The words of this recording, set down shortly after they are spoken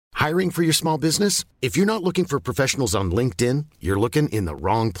Hiring for your small business? If you're not looking for professionals on LinkedIn, you're looking in the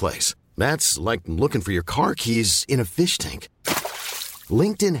wrong place. That's like looking for your car keys in a fish tank.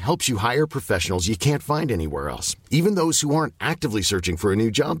 LinkedIn helps you hire professionals you can't find anywhere else, even those who aren't actively searching for a new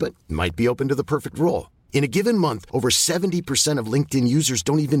job but might be open to the perfect role. In a given month, over 70% of LinkedIn users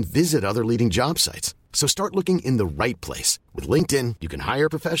don't even visit other leading job sites. So start looking in the right place. With LinkedIn, you can hire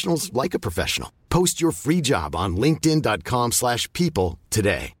professionals like a professional. Post your free job on linkedin.com/people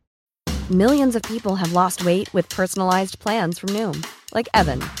today. Millions of people have lost weight with personalized plans from Noom. Like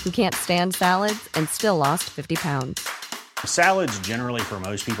Evan, who can't stand salads and still lost 50 pounds. Salads generally for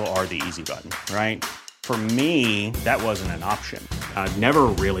most people are the easy button, right? For me, that wasn't an option. I never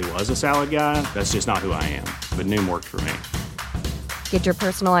really was a salad guy. That's just not who I am. But Noom worked for me. Get your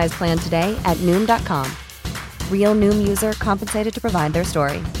personalized plan today at Noom.com. Real Noom user compensated to provide their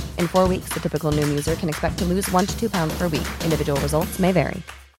story. In 4 weeks, the typical Noom user can expect to lose 1 to 2 pounds per week. Individual results may vary.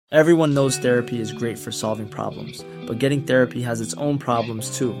 Everyone knows therapy is great for solving problems, but getting therapy has its own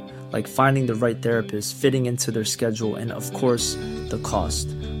problems too, like finding the right therapist, fitting into their schedule, and of course, the cost.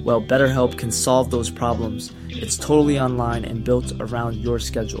 Well, BetterHelp can solve those problems. It's totally online and built around your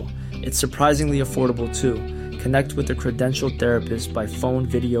schedule. It's surprisingly affordable too. Connect with a credentialed therapist by phone,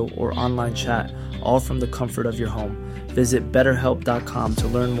 video, or online chat, all from the comfort of your home. Visit BetterHelp.com to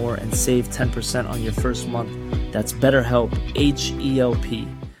learn more and save 10% on your first month. That's BetterHelp, H-E-L-P.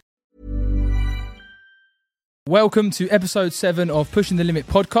 Welcome to episode 7 of Pushing the Limit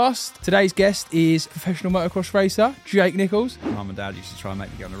podcast. Today's guest is professional motocross racer Jake Nicholls. Mum and Dad used to try and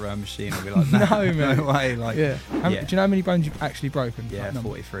make me get on the rowing machine and be like, no, no way. Like, yeah. Do you know how many bones you've actually broken? Yeah, like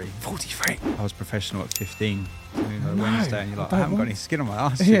 43. 43? I was professional at 15. Wednesday, and you're like, I haven't got any skin on my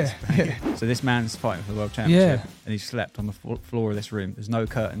arse. Yeah. So this man's fighting for the world championship, and he slept on the floor of this room. There's no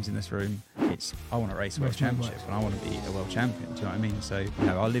curtains in this room. I want to race a world championship, and I want to be a world champion. Do you know what I mean? So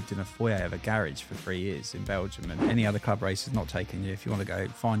I lived in a foyer of a garage for 3 years in Belgium, and any other club race is not taking you. If you want to go,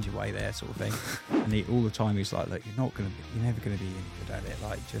 find your way there, sort of thing. And all the time he's like, look, you're never going to be any good at it.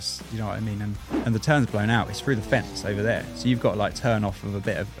 Like, just, you know what I mean? And the turn's blown out. It's through the fence over there. So you've got to like turn off of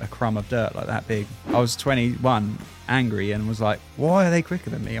a crumb of dirt like that big. I was 21. Angry and was like, why are they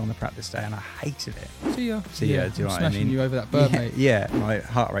quicker than me on the practice day? And I hated it. See ya. Do you know what I mean? Smashing you over that bird, mate. Yeah, my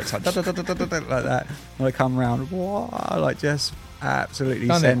heart rate's like like that. When I come round, like just absolutely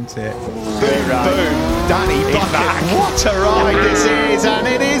sent it. Boom, boom. Danny Bucket. What a ride this is, and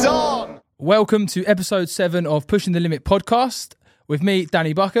it is on. Welcome to episode 7 of Pushing the Limit podcast with me,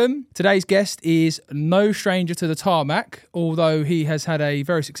 Danny Buckham. Today's guest is no stranger to the tarmac, although he has had a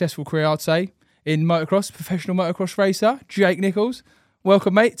very successful career, I'd say, in motocross, professional motocross racer, Jake Nicholls.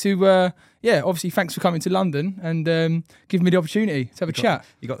 Welcome, mate, to, obviously thanks for coming to London and giving me the opportunity to have a chat.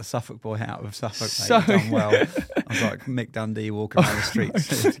 You got the Suffolk boy out of Suffolk, mate. You've done well. I was like Mick Dundee walking around the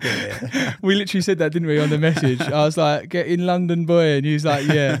streets. We literally said that, didn't we, on the message? I was like, get in London, boy. And he was like,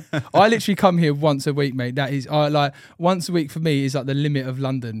 yeah. I literally come here once a week, mate. That is, once a week for me is like the limit of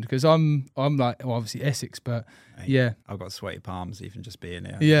London because I'm like, well, obviously Essex, but... Yeah, I've got sweaty palms even just being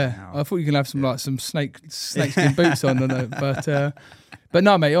here. Yeah, I thought you could have some snakeskin boots on, but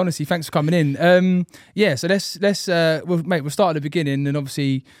no, mate. Honestly, thanks for coming in. So we'll start at the beginning, and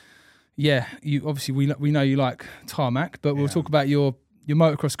obviously, we know you like tarmac, but we'll talk about your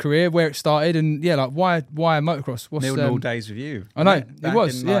motocross career, where it started, and why motocross? What's Millwall days with you? I know Back it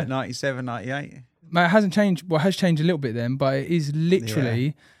was in, 97, 98. Mate, it hasn't changed. Well, it has changed a little bit then, but it is literally.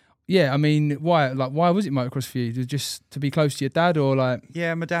 Yeah. Yeah, I mean, why was it motocross for you? Just to be close to your dad, or like?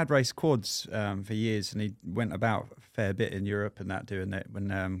 Yeah, my dad raced quads for years, and he went about a fair bit in Europe and that, doing that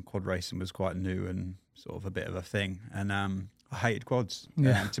when quad racing was quite new and sort of a bit of a thing. And I hated quads,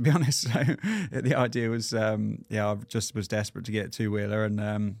 to be honest. So the idea was, I just was desperate to get a two-wheeler,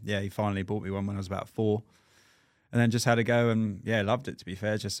 and he finally bought me one when I was about 4, and then just had a go, and loved it. To be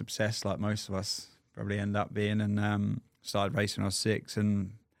fair, just obsessed like most of us probably end up being, and started racing when I was 6,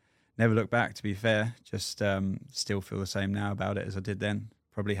 and never looked back, to be fair. Just still feel the same now about it as I did then.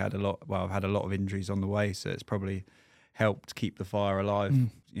 Probably had I've had a lot of injuries on the way, so it's probably helped keep the fire alive.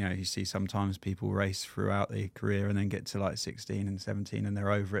 You see sometimes people race throughout their career and then get to like 16 and 17 and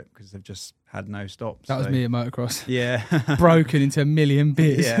they're over it because they've just had no stops. That was me at motocross. Yeah. Broken into a million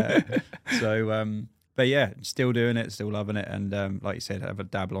bits. Yeah. So, but still doing it, still loving it. And like you said, I have a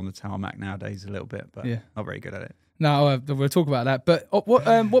dabble on the tarmac nowadays a little bit, but not very good at it. No, we'll talk about that. But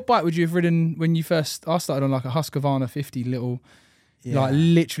what bike would you have ridden when you first? I started on like a Husqvarna 50 little, like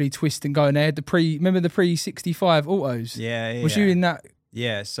literally twist and go. And they had remember the pre-65 autos? Yeah. Was you in that?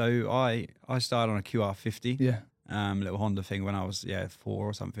 Yeah, so I started on a QR50. Yeah. Little Honda thing when I was 4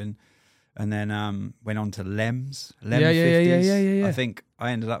 or something. and then went on to Lems. Yeah. 50s. I think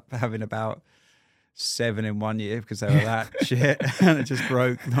I ended up having about 7 in 1 year because they were that shit, and it just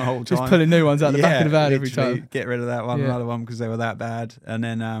broke the whole time. Just pulling new ones out the back of the van every time. Get rid of that one, another one because they were that bad. And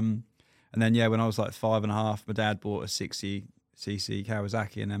then when I was like 5.5, my dad bought a 60cc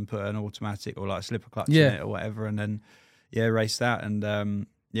Kawasaki and then put an automatic or like slipper clutch in it or whatever, and then raced that. And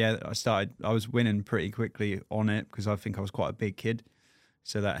I was winning pretty quickly on it because I think I was quite a big kid,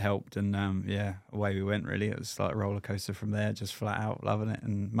 so that helped. And away we went. Really, it was like a roller coaster from there, just flat out loving it.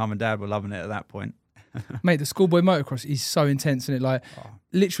 And mum and dad were loving it at that point. Mate, the schoolboy motocross is so intense, and it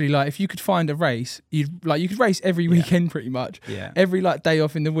literally, like, if you could find a race, you could race every weekend pretty much. Yeah. Every like day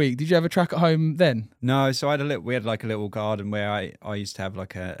off in the week. Did you have a track at home then? No, so we had like a little garden where I used to have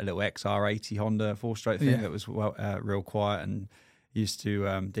like a little XR80 Honda 4-stroke thing that was real quiet, and used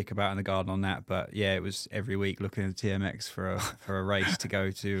to dick about in the garden on that. But it was every week looking at the TMX for a race to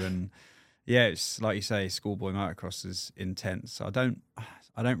go to. And it's like you say, schoolboy motocross is intense. I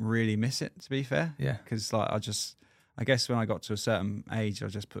don't really miss it, to be fair. Yeah. Because I guess when I got to a certain age, I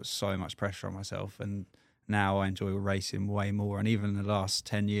just put so much pressure on myself, and now I enjoy racing way more, and even in the last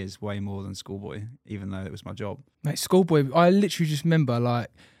 10 years, way more than schoolboy, even though it was my job. Mate, schoolboy, I literally just remember like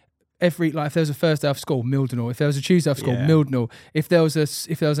if there was a Thursday off school, Mildenhall. If there was a Tuesday off school, Mildenhall. If there was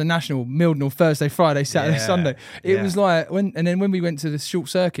a national, Mildenhall, Thursday, Friday, Saturday, Sunday. It was like when we went to the short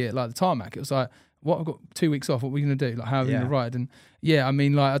circuit, like the tarmac, it was like, what, I've got 2 weeks off, what are we going to do? Like, how are we going to ride? And I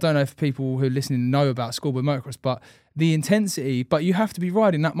mean, like, I don't know if people who are listening know about schoolboy motocross, but the intensity, but you have to be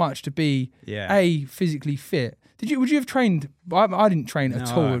riding that much to be physically fit. Would you have trained? I didn't train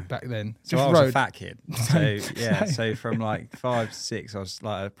at all back then. So I was a fat kid. So so from like 5 to 6, I was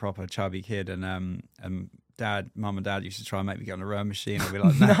like a proper chubby kid, and mum and dad used to try and make me get on a rowing machine. I'd be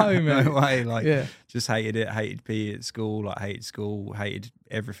like, no way. Like, just hated it. Hated PE at school. Like, hated school. Hated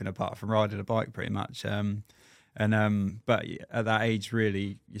everything apart from riding a bike, pretty much. But at that age,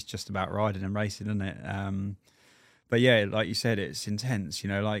 really, it's just about riding and racing, isn't it? But like you said, it's intense.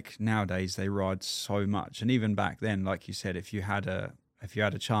 Like nowadays they ride so much, and even back then, like you said, if you had a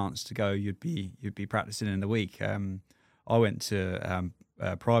chance to go, you'd be practicing in the week. I went to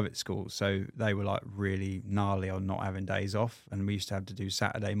private school, so they were like really gnarly on not having days off, and we used to have to do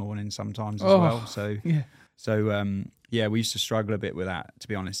Saturday mornings sometimes as well. So we used to struggle a bit with that, to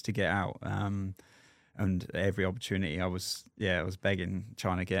be honest, to get out. And every opportunity I was begging,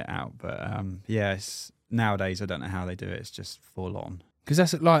 trying to get out. But nowadays I don't know how they do it. It's just full on. Because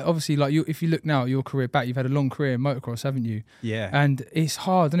that's like, obviously, like if you look now at your career back, you've had a long career in motocross, haven't you? Yeah. And it's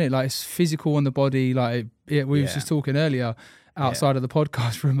hard, isn't it? Like, it's physical on the body. Like we were just talking earlier outside of the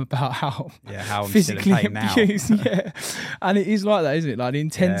podcast room about how I'm physically still in pain abused. Now. And it is like that, isn't it? Like the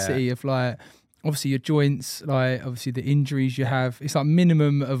intensity of like, obviously your joints, like obviously the injuries you have. It's like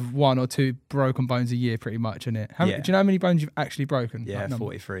minimum of 1 or 2 broken bones a year, pretty much, isn't it? Do you know how many bones you've actually broken? Yeah,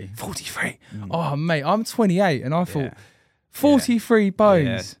 43. 43. Oh mate, I'm 28, and I thought 43 bones.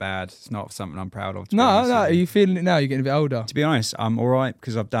 Yeah, it's bad. It's not something I'm proud of. No. Are you feeling it now? You're getting a bit older. To be honest, I'm all right,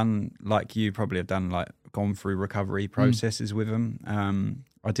 because I've done, like you probably have done, like gone through recovery processes with them.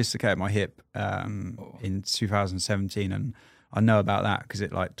 I dislocated my hip in 2017, and I know about that because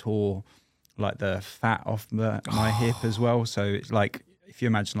it like tore like the fat off my hip as well. So it's like, if you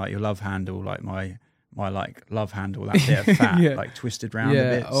imagine like your love handle, like my like love handle, that bit of fat like twisted round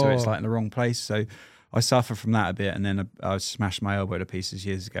a bit, so it's like in the wrong place. So I suffer from that a bit, and then I smashed my elbow to pieces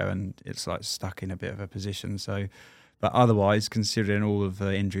years ago, and it's like stuck in a bit of a position. So, but otherwise, considering all of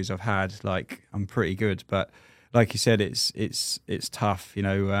the injuries I've had, like I'm pretty good. But like you said, it's tough.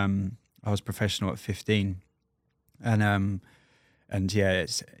 I was professional at 15, and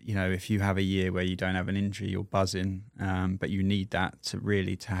it's, if you have a year where you don't have an injury, you're buzzing, but you need that to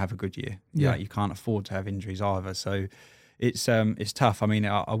have a good year. Yeah, you can't afford to have injuries either. So it's tough. I mean,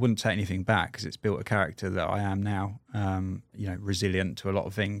 I wouldn't take anything back, because it's built a character that I am now. Resilient to a lot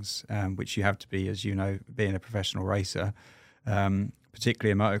of things, which you have to be, as you know, being a professional racer,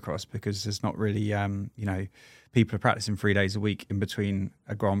 particularly in motocross, because there's not really, people are practicing 3 days a week in between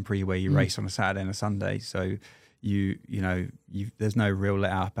a Grand Prix where you race on a Saturday and a Sunday. So there's no real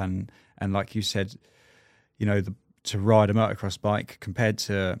let up, and like you said, to ride a motocross bike compared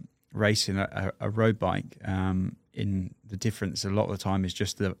to racing a road bike, in the difference a lot of the time is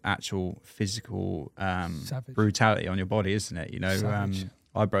just the actual physical brutality on your body, isn't it?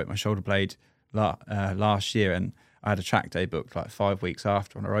 I broke my shoulder blade last year, and I had a track day booked like 5 weeks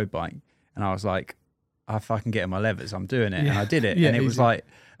after on a road bike, and I was like, if I can get in my levers, I'm doing it. And I did it, and it was like,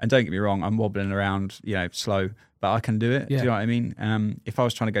 and don't get me wrong, I'm wobbling around, slow, but I can do it. Do you know what I mean? If I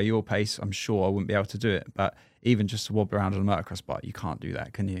was trying to go your pace, I'm sure I wouldn't be able to do it. But even just to wobble around on a motocross bike, you can't do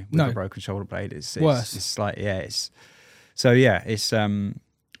that, can you? With No. a broken shoulder blade, it's Worse. It's like, it's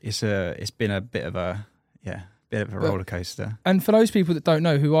been a bit of a roller coaster. And for those people that don't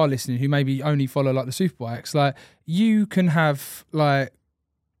know, who are listening, who maybe only follow like the superbikes, like you can have like,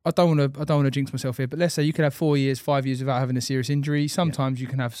 I don't want to jinx myself here, but let's say you could have 4 years, 5 years without having a serious injury. Sometimes you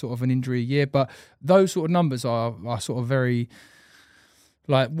can have sort of an injury a year, but those sort of numbers are sort of very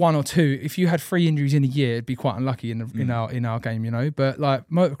like 1 or 2. If you had 3 injuries in a year, it'd be quite unlucky in our game, you know. But like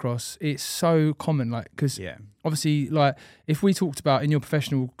motocross, it's so common, like because obviously, like if we talked about in your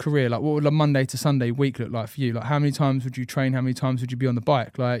professional career, like what would a Monday to Sunday week look like for you? Like how many times would you train? How many times would you be on the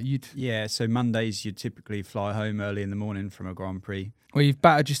bike? Like so Mondays you'd typically fly home early in the morning from a Grand Prix. Well, you've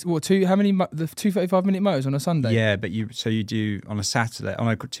battered just the 2 35-minute motors on a Sunday? Yeah, but you do on a Saturday, on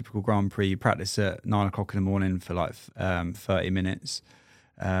a typical Grand Prix, you practice at 9 o'clock in the morning for like 30 minutes.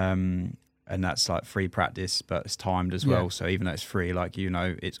 And that's like free practice, but it's timed as well. So even though it's free, like, you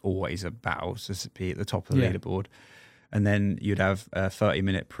know, it's always a battle to be at the top of the leaderboard. And then you'd have a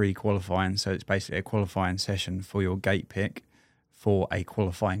 30-minute pre-qualifying. So it's basically a qualifying session for your gate pick for a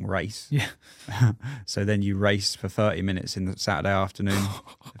qualifying race. Yeah. So then you race for 30 minutes in the Saturday afternoon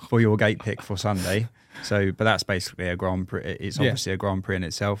for your gate pick for Sunday. So, but that's basically a Grand Prix. It's obviously a Grand Prix in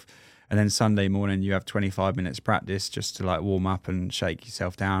itself. And then Sunday morning you have 25 minutes practice just to like warm up and shake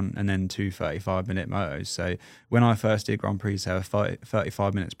yourself down, and then 2 35-minute motos. So when I first did Grand Prix, they were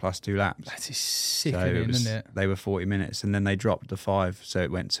 35 minutes plus 2 laps. That is sickening, isn't it? They were 40 minutes, and then they dropped the 5, so it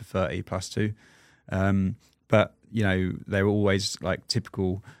went to 30 plus 2. But you know, they were always like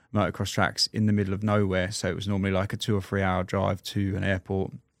typical motocross tracks in the middle of nowhere. So it was normally like a 2 or 3 hour drive to an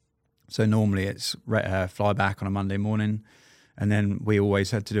airport. So normally it's fly back on a Monday morning. And then we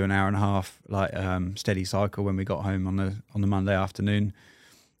always had to do an hour and a half, like steady cycle when we got home on the Monday afternoon.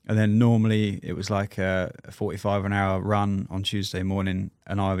 And then normally it was like a 45 an hour run on Tuesday morning,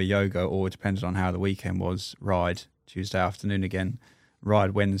 and either yoga or, depending on how the weekend was, ride Tuesday afternoon again,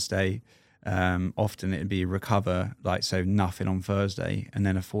 ride Wednesday. Often it'd be recover, like so nothing on Thursday, and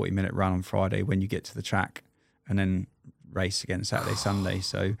then a 40-minute run on Friday when you get to the track, and then race again Saturday, Sunday.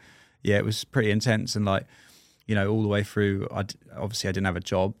 So yeah, it was pretty intense, and like, you know, all the way through, I didn't have a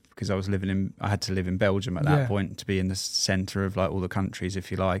job because I had to live in Belgium at that point to be in the centre of like all the countries,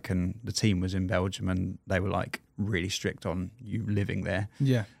 if you like, and the team was in Belgium and they were like really strict on you living there.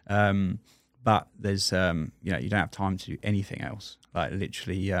 Yeah. But there's, you know, you don't have time to do anything else. Like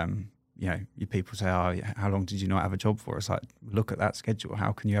literally, you know, people say, oh, how long did you not have a job for? It's like, look at that schedule.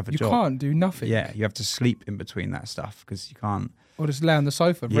 How can you have a job? You can't do nothing. Yeah, you have to sleep in between that stuff because you can't. Or just lay on the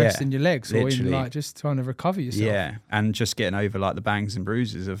sofa, resting your legs, literally. Or even like just trying to recover yourself. Yeah, and just getting over like the bangs and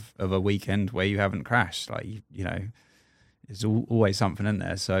bruises of a weekend where you haven't crashed. Like, you know, there's always something in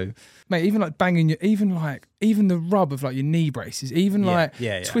there. So, mate, even like banging even the rub of like your knee braces, even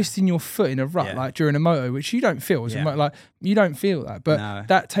twisting your foot in a rut, like during a moto, which you don't feel. Like you don't feel that, but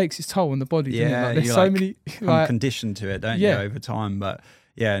that takes its toll on the body. Yeah, like, there's so many. Like, conditioned to it, don't you, over time? But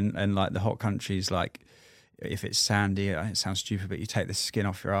yeah, and like the hot countries, like. If it's sandy, it sounds stupid, but you take the skin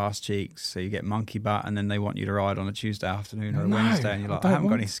off your arse cheeks, so you get monkey butt, and then they want you to ride on a Tuesday afternoon or a Wednesday, and you're like, I haven't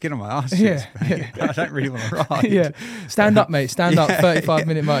got any skin on my arse cheeks, I don't really want to ride. Stand up, mate, stand up,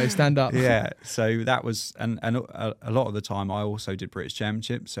 35-minute moto, stand up. Yeah, so that was, and a lot of the time I also did British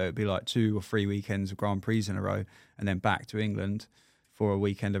Championship, so it'd be like 2 or 3 weekends of Grand Prix in a row, and then back to England for a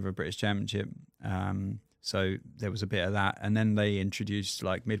weekend of a British Championship. So there was a bit of that. And then they introduced,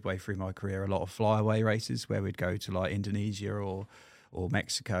 like midway through my career, a lot of flyaway races where we'd go to like Indonesia or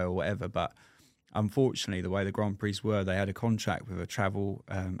Mexico or whatever. But unfortunately, the way the Grand Prix were, they had a contract with a travel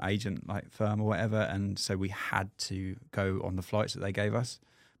agent like firm or whatever. And so we had to go on the flights that they gave us.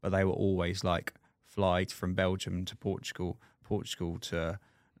 But they were always like flights from Belgium to Portugal to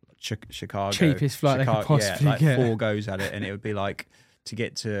Chicago. Cheapest flight they could possibly get. 4 goes at it. And it would be like, to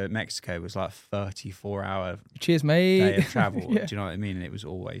get to Mexico was like 34-hour cheers, mate. day of travel. Do you know what I mean? And it was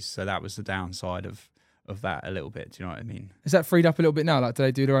always, so that was the downside of that a little bit. Do you know what I mean? Is that freed up a little bit now? Like, do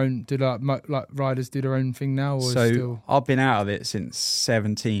they do their own? Do like riders do their own thing now? Or so still... I've been out of it since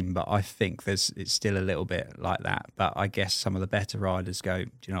 17, but I think it's still a little bit like that. But I guess some of the better riders go,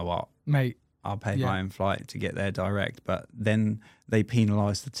 do you know what, mate? I'll pay my own flight to get there direct. But then they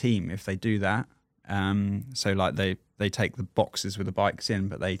penalise the team if they do that. So like they they take the boxes with the bikes in,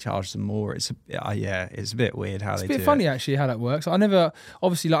 but they charge them more. It's a bit weird how it's they do it. It's a bit funny actually how that works. I never,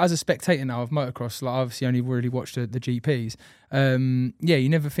 obviously, like as a spectator now of motocross, like I obviously only really watched the GPs. You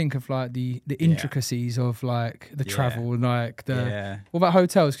never think of like the intricacies of like the travel and like the. What about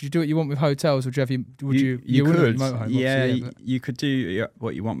hotels? Could you do what you want with hotels, or do you have you could motorhome, you could do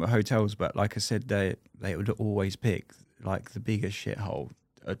what you want with hotels, but like I said, they would always pick like the biggest shithole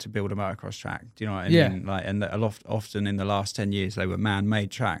to build a motocross track. Do you know what I mean? Like, and often in the last 10 years they were man-made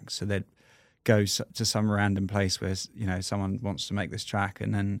tracks, so they'd go to some random place where someone wants to make this track,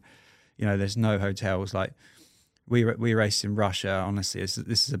 and then there's no hotels. Like we raced in Russia. Honestly, this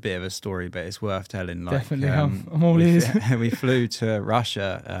is a bit of a story, but it's worth telling. Like, definitely, I'm all ears. We flew to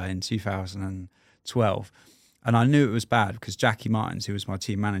Russia in 2012. And I knew it was bad because Jackie Martins, who was my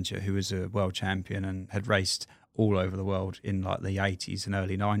team manager, who was a world champion and had raced all over the world in like the 80s and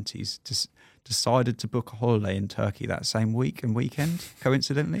early 90s, just decided to book a holiday in Turkey that same week and weekend,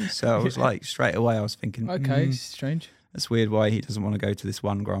 coincidentally. So I was like, straight away, I was thinking, okay, strange. That's weird why he doesn't want to go to this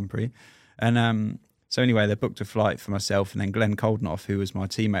one Grand Prix. And so anyway, they booked a flight for myself and then Glenn Coldenoff, who was my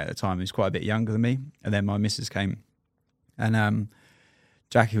teammate at the time, who's quite a bit younger than me. And then my missus came. And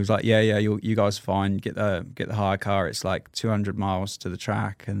Jackie was like, yeah, you guys are fine. Get the hire car. It's like 200 miles to the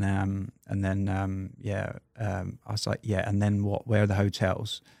track, and then I was like, yeah, and then what? Where are the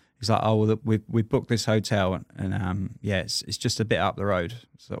hotels? He's like, oh, well, we booked this hotel, and it's just a bit up the road.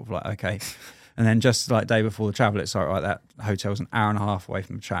 Sort of like, okay, and then just like day before the travel, it's like, right, that hotel's an hour and a half away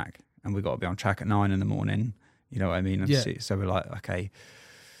from the track, and we got to be on track at 9 a.m. You know what I mean? And so we're like, okay.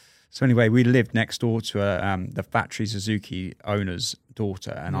 So anyway, we lived next door to the factory Suzuki owner's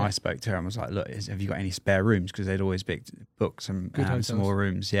daughter, and I spoke to her and was like, look, have you got any spare rooms? Because they'd always booked some more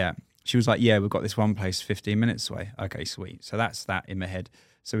rooms. Yeah. She was like, yeah, we've got this one place 15 minutes away. Okay, sweet. So that's that in my head.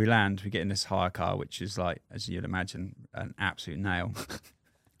 So we land, we get in this hire car, which is like, as you'd imagine, an absolute nail.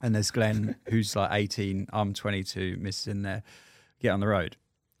 And there's Glenn, who's like 18, I'm 22, missus in there, get on the road.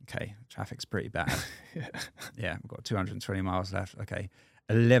 Okay, traffic's pretty bad. Yeah, we've got 220 miles left. Okay.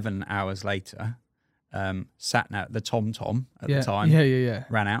 11 hours later, sat nav, the TomTom at the time,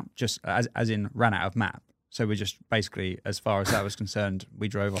 ran out, just as in ran out of map. So we just basically, as far as that was concerned, we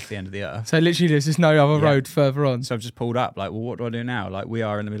drove off the end of the earth. So literally there's just no other road further on. So I've just pulled up, like, well, what do I do now? Like, we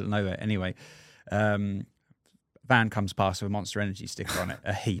are in the middle of nowhere. Anyway, van comes past with a Monster Energy sticker on it,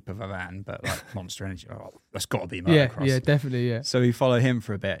 a heap of a van, but like Monster Energy, that's got to be motocross. Yeah, definitely, yeah. So we follow him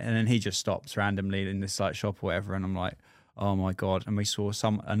for a bit, and then he just stops randomly in this like shop or whatever, and I'm like, oh my God. And we saw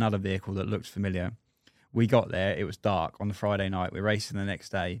another vehicle that looked familiar. We got there, it was dark on the Friday night. We're racing the next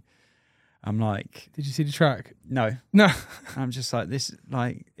day. I'm like, did you see the track? No. I'm just like, this,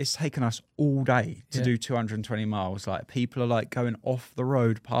 like, it's taken us all day to do 220 miles. Like, people are like going off the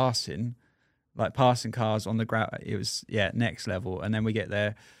road, passing cars on the ground. It was, next level. And then we get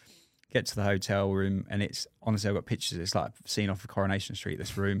there, get to the hotel room, and it's, honestly, I've got pictures. It's like seen off of Coronation Street,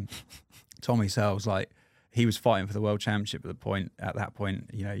 this room. Tommy Sells, like, he was fighting for the world championship at that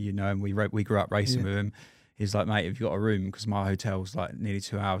point, you know, and we grew up racing with him. He's like, mate, have you got a room? Because my hotel's like nearly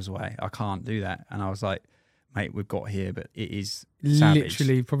 2 hours away. I can't do that. And I was like, mate, we've got here, but it is savage.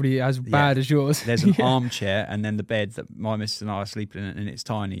 Literally probably as bad as yours. There's an armchair and then the bed that my missus and I are sleeping in, and it's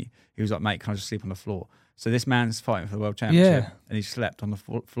tiny. He was like, mate, can I just sleep on the floor? So this man's fighting for the world championship, and he slept on the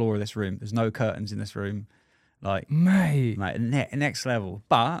floor of this room. There's no curtains in this room. Like, mate, next level.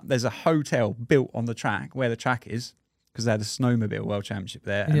 But there's a hotel built on the track where the track is, because they had a snowmobile world championship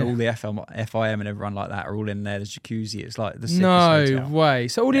there, and all the FIM and everyone like that are all in there. There's jacuzzi. It's like the sickest hotel. No way.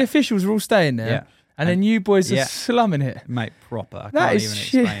 So all the officials are all staying there. Yeah. And then you boys are slumming it. Mate, proper. I can't even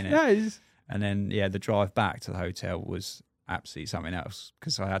explain it. That is. And then, the drive back to the hotel was absolutely something else,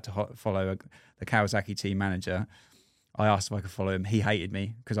 because I had to follow the Kawasaki team manager. I asked if I could follow him. He hated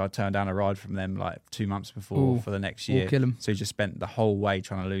me because I turned down a ride from them like 2 months before for the next year. Kill him. So he just spent the whole way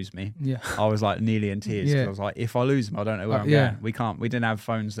trying to lose me. Yeah. I was like nearly in tears because I was like, if I lose him, I don't know where I'm going. We didn't have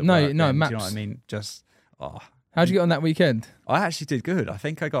phones that worked. No, maps. Do you know what I mean? Just, How'd you get on that weekend? I actually did good. I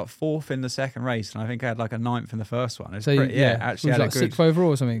think I got 4th in the second race, and I think I had like a 9th in the first one. So actually was had like 6th overall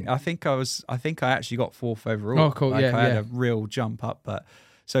or something. I think I actually got 4th overall. Oh, cool. I had a real jump up, but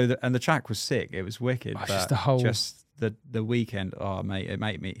the track was sick. It was wicked. But the weekend, mate, it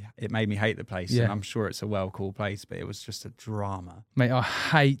made me hate the place. And I'm sure it's a well cool place, but it was just a drama. Mate, I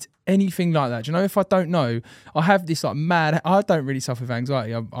hate anything like that. Do you know, if I don't know, I have this like mad, I don't really suffer with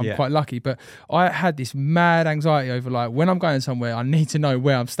anxiety. I'm quite lucky, but I had this mad anxiety over like, when I'm going somewhere, I need to know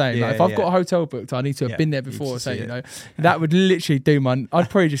where I'm staying. Like, if I've got a hotel booked, I need to have been there before. So, that would literally do I'd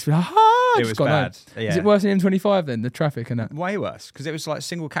probably just be like, it was bad. Is it worse than M25 then, the traffic and that? Way worse, because it was like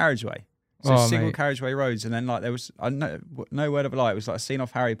single carriageway. So Oh, single mate. carriageway roads, and then like there was no word of a lie. It was like a scene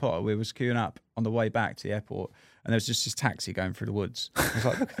off Harry Potter. We was queuing up on the way back to the airport, and there was just this taxi going through the woods. I was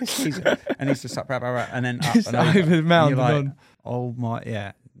like, look at this geezer, and he's just like, and then up Just and over, over the mountain and you're and like, oh my,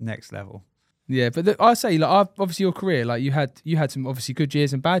 yeah, next level. Yeah, but I say, like, obviously your career, like you had some obviously good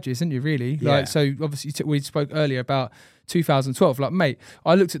years and bad years, didn't you? Really, Yeah. like, so obviously we spoke earlier about 2012. Like, mate,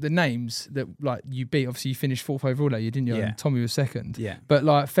 I looked at the names that like you beat. Obviously, you finished 4th overall that year, didn't you? Yeah. And Tommy was 2nd. Yeah. But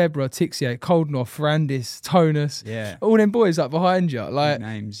like Febra, Tixier, Koldenoff, Ferrandis, Tonus, Yeah. all them boys like behind you, like. Big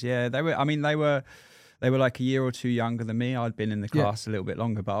names, yeah, they were. I mean, they were like a year or two younger than me. I'd been in the Yeah. class a little bit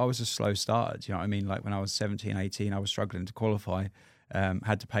longer, but I was a slow starter. Do you know what I mean? Like when I was 17, 18, I was struggling to qualify.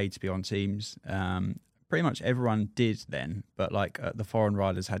 Had to pay to be on teams. Pretty much everyone did then, but like the foreign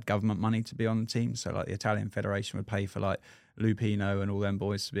riders had government money to be on the team. So like the Italian Federation would pay for like Lupino and all them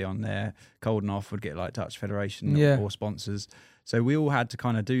boys to be on there. Koldenoff would get like Dutch Federation or sponsors. So we all had to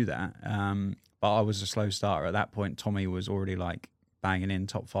kind of do that. But I was a slow starter at that point. Tommy was already like banging in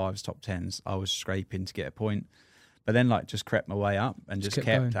top 5s, top 10s. I was scraping to get a point. But then like just crept my way up and just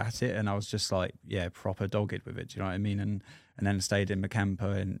kept at it, and I was just like, yeah, proper dogged with it. Do you know what I mean? And then stayed in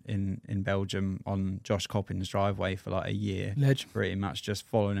Macampo in Belgium on Josh Coppin's driveway for like a year, pretty much just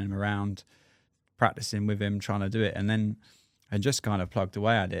following him around, practicing with him, trying to do it, and just kind of plugged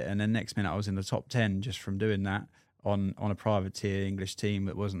away at it. And then next minute I was in the top 10 just from doing that on a privateer English team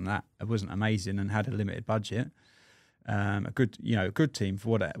that wasn't amazing and had a limited budget. A good team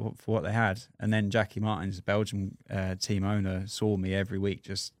for what they had. And then Jackie Martins, the Belgian team owner, saw me every week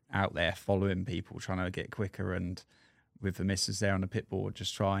just out there following people, trying to get quicker, and with the missus there on the pit board,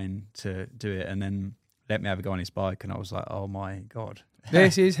 just trying to do it. And then let me have a go on his bike, and I was like, oh my God.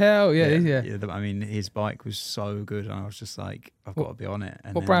 This is hell, yeah. I mean, his bike was so good, and I was just like, I've got to be on it.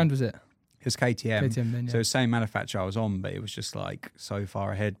 And what brand was it? It was KTM. KTM then, yeah. So it was the same manufacturer I was on, but it was just like so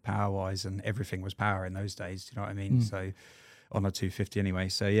far ahead power-wise, and everything was power in those days. Do you know what I mean? So on a 250 anyway.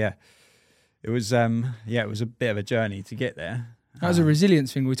 So yeah, it was it was a bit of a journey to get there. That was a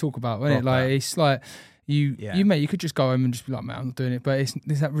resilience thing we talk about, wasn't it? Like it's like you could just go home and just be like, man, I'm not doing it. But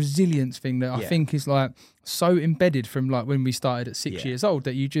there's that resilience thing that I think is like so embedded from like when we started at 6 years old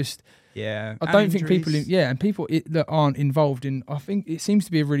that you just. Yeah, I don't think people, and people that aren't involved in. I think it seems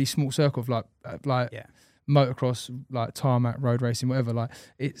to be a really small circle of like motocross, like tarmac, road racing, whatever. Like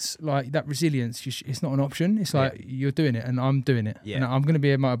it's like that resilience. It's not an option. It's like you're doing it, and I'm doing it. Yeah. And I'm going to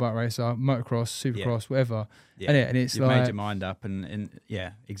be a motorbike racer, motocross, supercross, whatever. Yeah. And it's You've like made your mind up, and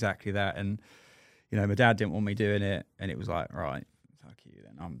exactly that. And you know, my dad didn't want me doing it, and it was like, right, fuck you,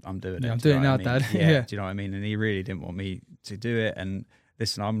 then I'm doing it. I'm doing it now, Dad. Yeah, do you know what I mean? And he really didn't want me to do it, and.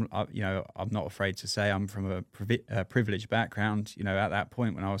 Listen, I'm not afraid to say I'm from a privileged background. You know, at that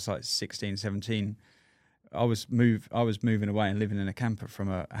point when I was like 16, 17, I was moving away and living in a camper from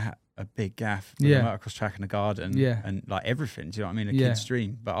a big gaff, with a motocross track in the garden, and like everything. Do you know what I mean? A kid's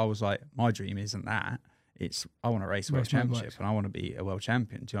dream. But I was like, my dream isn't that. It's I want to race a world championship, and I want to be a world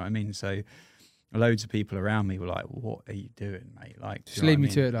champion. Do you know what I mean? So. Loads of people around me were like, "What are you doing, mate? Like, just leave me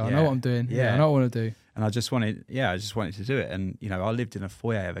to it, though. I know what I'm doing. Yeah, I know what I want to do." And I just wanted to do it. And you know, I lived in a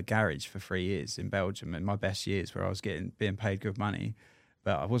foyer of a garage for 3 years in Belgium, in my best years, where I was being paid good money,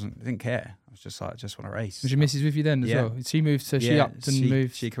 but I didn't care. I was just like, I just want to race. Was your missus with you then as well? She moved, so she upped and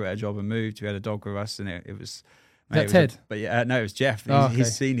moved. She quit her job and moved. We had a dog with us, and it was. Is that Ted? No, it was Jeff.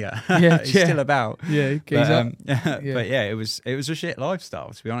 He's senior. Yeah, he's still about. Yeah, but yeah, it was a shit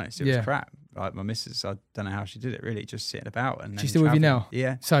lifestyle, to be honest. It was crap. Like my missus, I don't know how she did it. Really, just sitting about and. She's still with you now.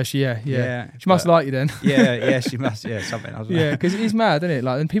 Yeah. So she must like you then. Yeah, she must. Yeah, something. I don't know. Yeah, because it is mad, isn't it?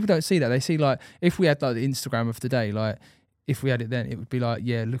 Like, and people don't see that. They see like if we had like the Instagram of today, like if we had it then, it would be like,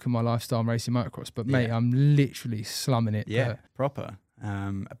 yeah, look at my lifestyle, I'm racing motocross. But mate, I'm literally slumming it. Yeah, proper.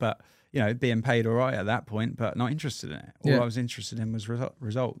 But. You know, being paid all right at that point, but not interested in it. All I was interested in was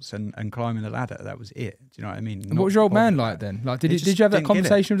results and climbing the ladder. That was it. Do you know what I mean? And what was your old man like then? Like, did you have that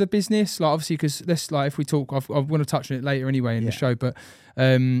conversation with the business? Like, obviously, because if we talk, I want to touch on it later anyway in the show. But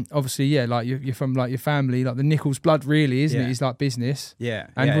obviously, like you're from like your family, like the Nicholls blood, really, isn't it? It's like business. Yeah.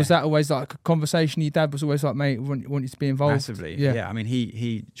 And was that always like a conversation? Your dad was always like, mate, want you to be involved. Massively. Yeah. I mean,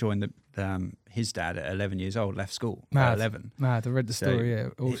 he joined his dad at 11 years old left school at 11. Mad, I read the story,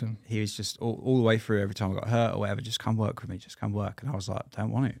 awesome. He was just all the way through, every time I got hurt or whatever, just come work with me, just come work. And I was like,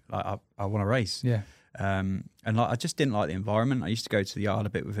 don't want to. Like, I want to race. Yeah. And like, I just didn't like the environment. I used to go to the yard a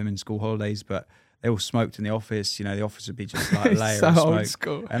bit with him in school holidays, but they all smoked in the office. You know, the office would be just like a layer so of smoke. Old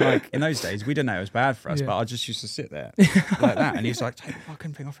school. And like in those days, we didn't know it was bad for us, but I just used to sit there like that. And he was like, take the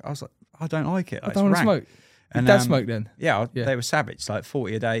fucking thing off. I was like, I don't like it. I don't want to smoke. And dad smoked then? Yeah, they were savage, like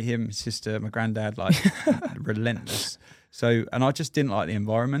 40 a day. Him, his sister, my granddad, like relentless. So, and I just didn't like the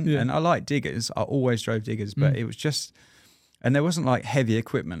environment. Yeah. And I like diggers. I always drove diggers, but it was just, and there wasn't like heavy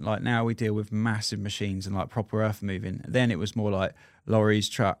equipment. Like now we deal with massive machines and like proper earth moving. Then it was more like lorries,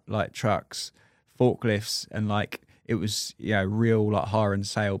 trucks, forklifts, and like it was, real like hire and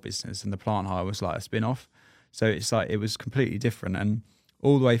sale business. And the plant hire was like a spin off. So it's like, it was completely different. And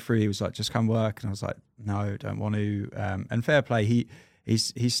all the way through, he was like, just come work. And I was like, no, don't want to. And fair play, he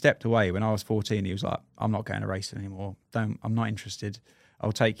stepped away when I was 14. He was like, I'm not going to racing anymore. I'm not interested.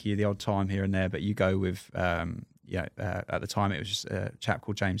 I'll take you the odd time here and there, but you go with, at the time it was just a chap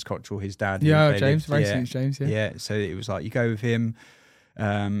called James Cottrell, his dad. James. Yeah. So it was like, you go with him,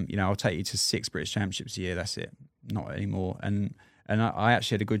 I'll take you to 6 British Championships a year. That's it. Not anymore. And I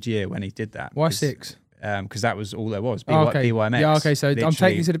actually had a good year when he did that. Why 6? Because that was all there was. Okay. BYMX. Yeah, okay, so I'm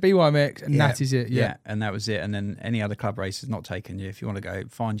taking you to the BYMX and that is it. Yeah, and that was it. And then any other club race is not taking you. If you want to go,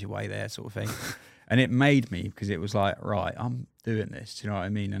 find your way there, sort of thing. And it made me, because it was like, right, I'm doing this. Do you know what I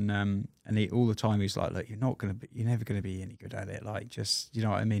mean? And he, all the time he's like, look, you're never going to be any good at it. Like, just, you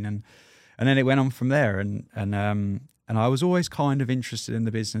know what I mean? And then it went on from there. And I was always kind of interested in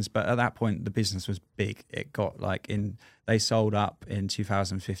the business, but at that point the business was big. It got they sold up in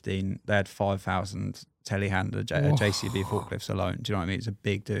 2015. They had 5,000 telehandler JCB forklifts alone. Do you know what I mean? It's a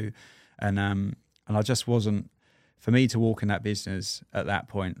big do. And I just wasn't, for me to walk in that business at that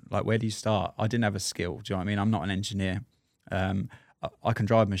point, like, where do you start? I didn't have a skill. Do you know what I mean? I'm not an engineer. I can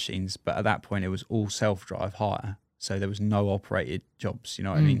drive machines, but at that point it was all self-drive hire. So there was no operated jobs, you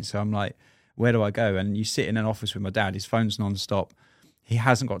know what I mean? So I'm like, where do I go? And you sit in an office with my dad, his phone's non-stop. He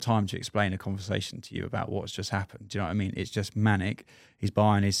hasn't got time to explain a conversation to you about what's just happened. Do you know what I mean? It's just manic. He's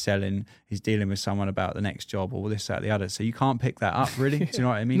buying, he's selling, he's dealing with someone about the next job or this, that, the other. So you can't pick that up, really. Do you know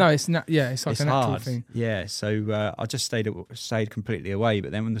what I mean? No, it's not. Yeah, it's like an actual thing. Yeah, so I just stayed completely away.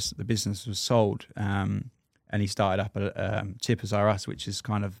 But then when the business was sold, and he started up at Tippers R Us, which is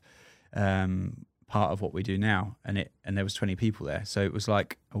kind of part of what we do now, and there was 20 people there, so it was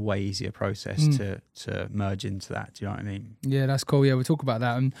like a way easier process to merge into that. Do you know what I mean? Yeah, that's cool. Yeah, we'll talk about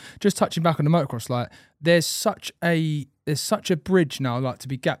that. And just touching back on the motocross, like there's such a bridge now, like, to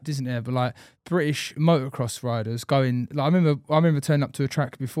be gapped, isn't there? But like British motocross riders going, like, I remember turning up to a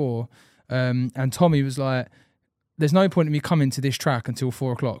track before, and Tommy was like, there's no point in me coming to this track until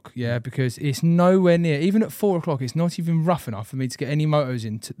 4 o'clock, because it's nowhere near, even at 4 o'clock, it's not even rough enough for me to get any motos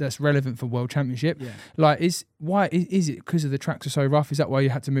in that's relevant for World Championship. Yeah. Like, is it because of the tracks are so rough? Is that why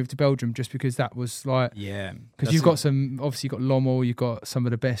you had to move to Belgium, just because that was like... Yeah. Because you've got obviously you've got Lommel, you've got some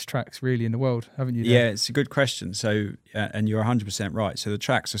of the best tracks really in the world, haven't you? Yeah, it's a good question. So, and you're 100% right. So the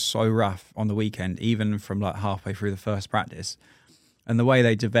tracks are so rough on the weekend, even from like halfway through the first practice. And the way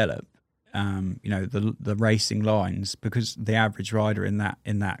they develop, the racing lines, because the average rider in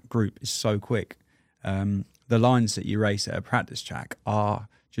that group is so quick, the lines that you race at a practice track are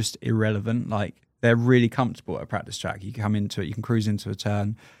just irrelevant. Like, they're really comfortable at a practice track. You come into it, you can cruise into a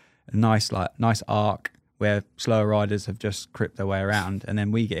turn, a nice arc where slower riders have just cripped their way around, and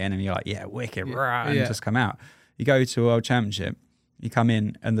then we get in and you're like, yeah, wicked, and just come out. You go to a World Championship, you come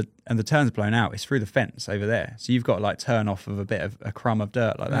in and the turn's blown out. It's through the fence over there. So you've got like turn off of a bit of a crumb of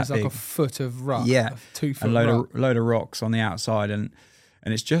dirt like that. There's like a foot of rock. Yeah. 2 foot and load of rock. rocks on the outside, and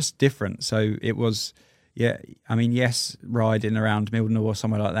it's just different. So it was, yes, riding around Mildenhall or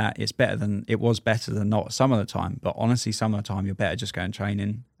somewhere like that, it was better than not some of the time. But honestly, some of the time you're better just going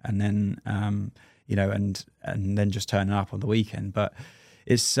training and then and then just turning up on the weekend. But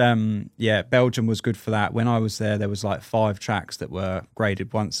it's Belgium was good for that. When I was there was like 5 tracks that were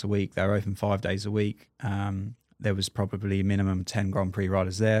graded once a week. They were open 5 days a week. There was probably minimum 10 Grand Prix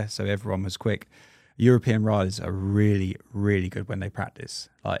riders there, so everyone was quick. European riders are really, really good when they practice,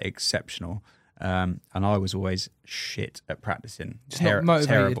 like exceptional. And I was always shit at practicing. Not motivated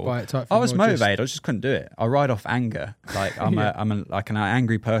terrible. by it type I was motivated. I just couldn't do it. I ride off anger. Like I'm an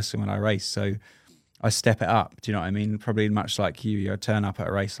angry person when I race. So I step it up. Do you know what I mean? Probably much like you. I turn up at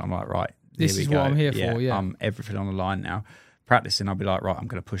a race. I'm like, right, this is what I'm here for. Yeah, I'm everything on the line now. Practicing, I'll be like, right, I'm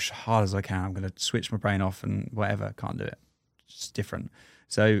going to push as hard as I can. I'm going to switch my brain off and whatever. Can't do it. It's different.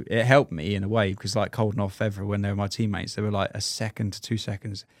 So it helped me in a way, because like Colden or Fevra, when they were my teammates, they were like a second to 2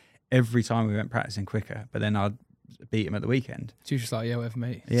 seconds every time we went practicing quicker. But then I'd beat him at the weekend. So you're just like, yeah, whatever,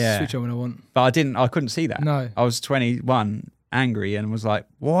 mate. Yeah. Switch on when I want. But I couldn't see that. No. I was 21, angry, and was like,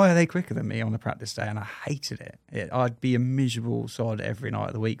 why are they quicker than me on the practice day? And I hated it. I'd be a miserable sod every night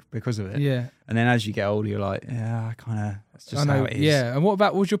of the week because of it. Yeah. And then as you get older, you're like, yeah, that's just how it is. Yeah. And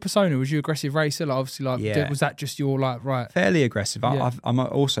what was your persona? Was you aggressive racer? Like, obviously, was that just your, like, right? Fairly aggressive. Yeah. I'm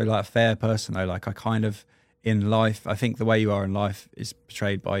also like a fair person though. Like, I kind of, in life, I think the way you are in life is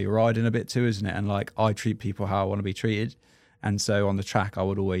portrayed by your riding a bit too, isn't it? And like, I treat people how I want to be treated. And so on the track, I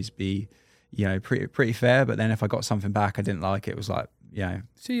would always be, pretty fair. But then if I got something back I didn't like, it was like,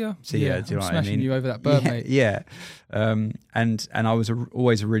 see ya. Do you know what I mean? Smashing you over that bird, mate. Yeah. And I was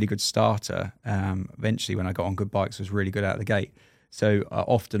always a really good starter. Eventually, when I got on good bikes, I was really good out of the gate. So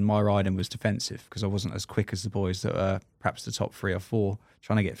often my riding was defensive because I wasn't as quick as the boys that were perhaps the top 3 or 4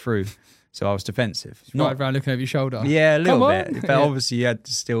 trying to get through. So I was defensive. Not around looking over your shoulder. Yeah, a little bit. But obviously you had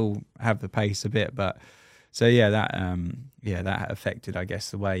to still have the pace a bit. But so that affected, I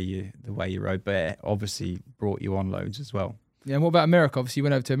guess, the way you rode. But it obviously brought you on loads as well. Yeah, and what about America? Obviously, you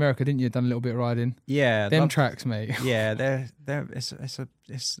went over to America, didn't you? Done a little bit of riding. Yeah, them tracks, mate. Yeah, it's a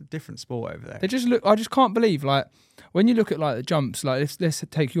different sport over there. They just look. I just can't believe, like, when you look at like the jumps. Like, let's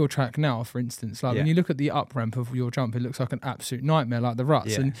take your track now, for instance. Like, when you look at the up ramp of your jump, it looks like an absolute nightmare, like the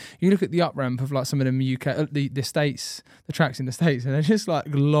ruts. Yeah. And you look at the up ramp of like some of them UK, the States, the tracks in the States, and they're just like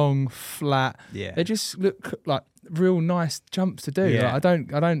long, flat. Yeah, they just look like real nice jumps to do. Yeah. Like,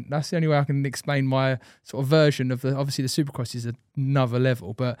 I don't. That's the only way I can explain my sort of version of the. Obviously, the Supercross is another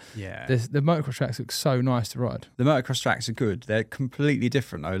level, but the motocross tracks look so nice to ride. The motocross tracks are good. They're completely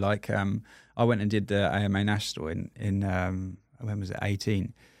different though. Like I went and did the AMA National in when was it,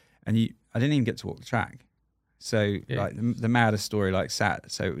 18, and I didn't even get to walk the track. So like the maddest story, like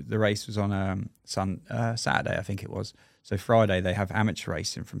so the race was on Saturday, I think it was. So Friday they have amateur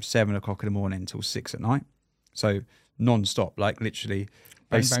racing from 7 o'clock in the morning until 6 at night. So non-stop, like literally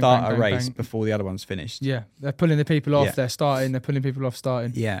they start a race before the other one's finished. Yeah, they're pulling the people off. They're starting. They're pulling people off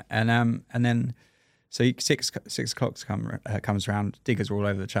starting. Yeah, and then so 6 o'clock comes around. Diggers are all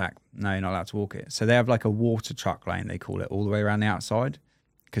over the track. No, you're not allowed to walk it. So they have like a water truck lane, they call it, all the way around the outside,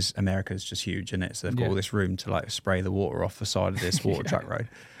 because America's just huge, isn't it? So they've got all this room to like spray the water off the side of this water truck road,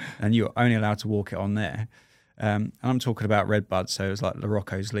 and you're only allowed to walk it on there. And I'm talking about Redbud, so it was like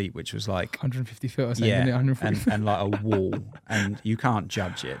Larocco's Leap, which was like 150 foot or something, and like a wall, and you can't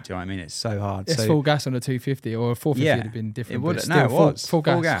judge it. Do you know what I mean? It's so hard. It's full gas on a 250 or a 450 would have been different. It would. No, it was full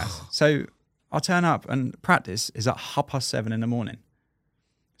gas. So I turn up and practice is at 7:30 in the morning.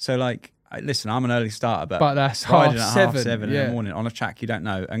 So like, listen, I'm an early starter, but that's riding half at 7 in the morning on a track you don't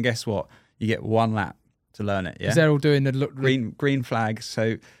know, and guess what? You get 1 lap to learn it. Yeah, because they're all doing the green flag.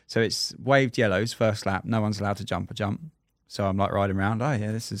 So it's waved yellows first lap. No one's allowed to jump a jump. So I'm like riding around. Oh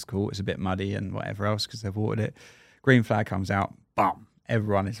yeah, this is cool. It's a bit muddy and whatever else because they've watered it. Green flag comes out. Bum.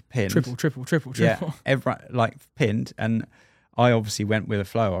 Everyone is pinned. Triple. Yeah, everyone like pinned. And I obviously went with the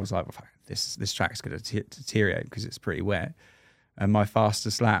flow. I was like, well, this track's going to deteriorate because it's pretty wet. And my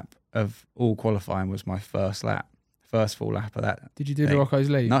fastest lap of all qualifying was my first full lap of that. Did you do the Larocco's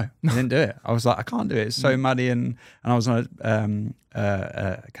Leap? No, I didn't do it. I was like, I can't do it. It's so muddy, and I was on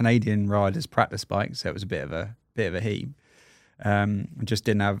a Canadian rider's practice bike, so it was a bit of a heave. I just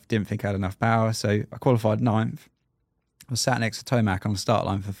didn't think I had enough power, so I qualified 9th. I was sat next to Tomac on the start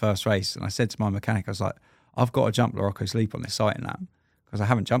line for the first race, and I said to my mechanic, I was like, I've got to jump Larocco's Leap on this sighting lap because I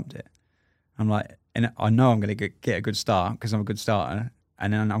haven't jumped it. I'm like, and I know I'm going to get a good start because I'm a good starter,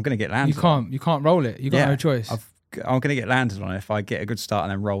 and then I'm going to get landed. You can't roll it. You've got no choice. I'm going to get landed on it if I get a good start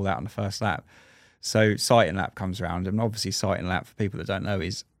and then roll out on the first lap. So sighting lap comes around, and obviously sighting lap, for people that don't know,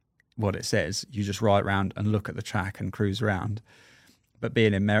 is what it says. You just ride around and look at the track and cruise around. But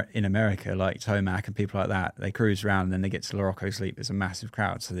being in America, like Tomac and people like that, they cruise around and then they get to Larocco's Leap. There's a massive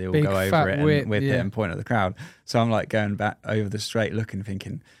crowd, so they all go over it and whip it and point at the crowd. So I'm like going back over the straight looking,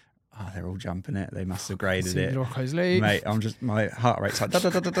 thinking, oh, they're all jumping it. They must have graded it. Larocco's Leap. Mate, my heart rate's like like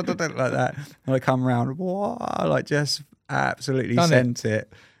that. And I come around, like just absolutely sent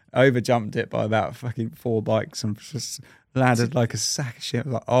it. Over jumped it by about fucking 4 bikes and just landed like a sack of shit. I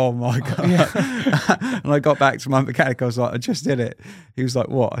was like, oh my God. Yeah. And I got back to my mechanic. I was like, I just did it. He was like,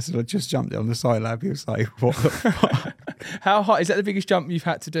 what? I said, I just jumped it on the side lab. He was like, what the fuck? How high? Is that the biggest jump you've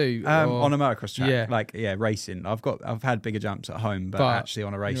had to do? On a motocross track, racing. I've had bigger jumps at home, but actually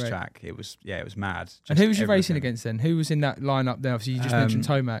on a racetrack, it was mad. Just and who was you racing against then? Who was in that lineup there? Obviously, you just mentioned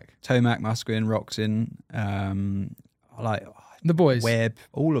Tomac. Tomac, Musquin, Roxon, the boys, Webb,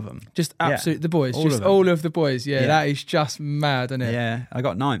 all of them. Just absolute the boys. All of the boys. Yeah, that is just mad, isn't it? Yeah, I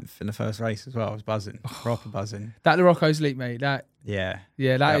got 9th in the first race as well. I was buzzing, proper buzzing. That Larocco's Leap, mate. That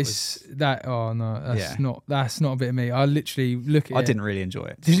was that. Oh no, that's not a bit of me. I literally look at it. I didn't really enjoy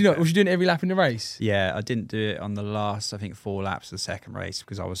it. Did you not? Was you doing it every lap in the race? Yeah, I didn't do it on the last, I think, 4 laps of the second race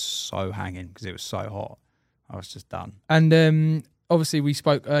because I was so hanging because it was so hot. I was just done. And obviously, we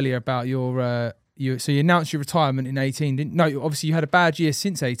spoke earlier about your. So you announced your retirement in 18, didn't? No, obviously you had a bad year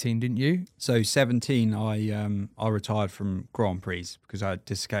since 18, didn't you? So 17, I retired from Grand Prix because I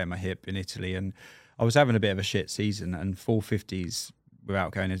dislocated my hip in Italy, and I was having a bit of a shit season, and 450s,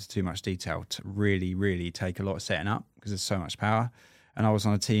 without going into too much detail, to really, really take a lot of setting up because there's so much power. And I was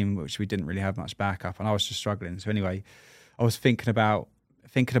on a team which we didn't really have much backup, and I was just struggling. So anyway, I was thinking about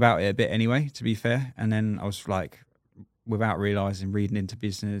it a bit anyway, to be fair. And then I was like, without realising, reading into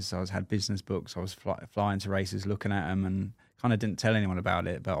business. I had business books. I was flying to races, looking at them, and kind of didn't tell anyone about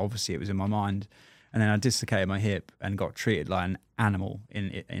it. But obviously, it was in my mind. And then I dislocated my hip and got treated like an animal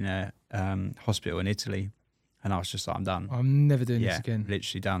in a hospital in Italy. And I was just like, I'm done. I'm never doing this again.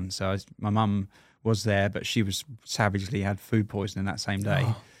 Literally done. So my mum was there, but she was savagely had food poisoning that same day.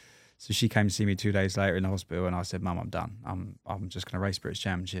 Oh. So she came to see me 2 days later in the hospital, and I said, Mum, I'm done. I'm just going to race British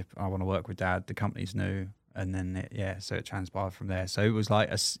Championship. I want to work with Dad. The company's new. And then, so it transpired from there. So it was like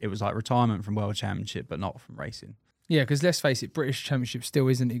retirement from World Championship, but not from racing. Yeah, because let's face it, British Championship still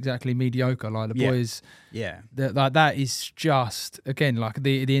isn't exactly mediocre. Like the boys, like that is just, again, like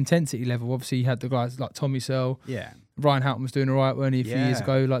the intensity level. Obviously, you had the guys like Tommy Searle. Yeah. Ryan Houghton was doing all right, weren't he, a few years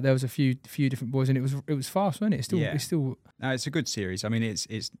ago? Like there was a few different boys, and it was fast, wasn't it? It's still. No, it's a good series. I mean,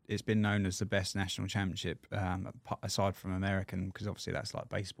 it's been known as the best national championship, aside from American, because obviously that's like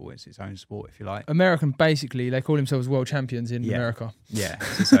baseball. It's its own sport, if you like. American, basically, they call themselves world champions in America. Yeah,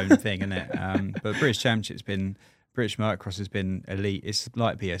 it's its own thing, isn't it? But British Championship's been. British Motocross has been elite. It's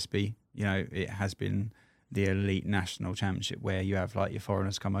like BSB, it has been the elite national championship where you have like your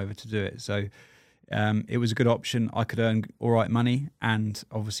foreigners come over to do it. So it was a good option. I could earn all right money and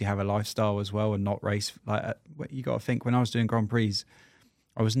obviously have a lifestyle as well and not race. Like you got to think, when I was doing Grand Prix,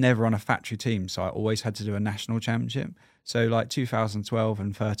 I was never on a factory team, so I always had to do a national championship. So like 2012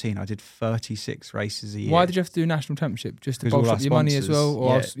 and 13, I did 36 races a year. Why did you have to do national championship? Just to bolster up your money as well?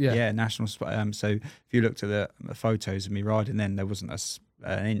 Or national. So if you looked at the photos of me riding then, there wasn't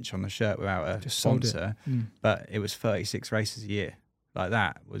an inch on the shirt without a sponsor. But it was 36 races a year. Like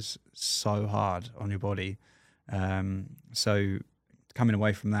that was so hard on your body. So coming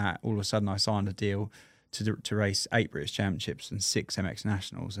away from that, all of a sudden I signed a deal to race 8 British Championships and 6 MX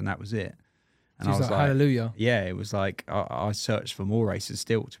Nationals, and that was it. And I was like, hallelujah. Yeah, it was like I searched for more races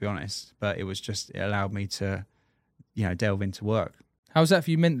still, to be honest, but it allowed me to, delve into work. How was that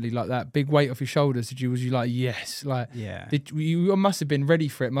for you mentally? Like that big weight off your shoulders? Was you like, yes? Like, yeah. You must have been ready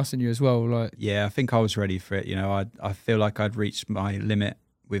for it, mustn't you, as well? Like, yeah, I think I was ready for it. I feel like I'd reached my limit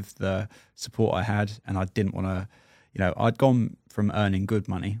with the support I had, and I didn't want to, I'd gone from earning good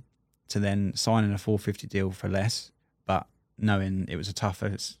money to then signing a 450 deal for less, but knowing it was a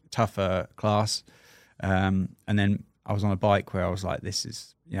tougher class. And then I was on a bike where I was like, this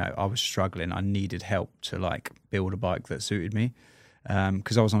is, I was struggling. I needed help to like build a bike that suited me.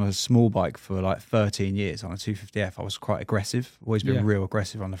 Because I was on a small bike for like 13 years on a 250F. I was quite aggressive, always been real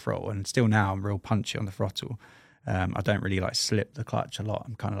aggressive on the throttle. And still now I'm real punchy on the throttle. I don't really like slip the clutch a lot.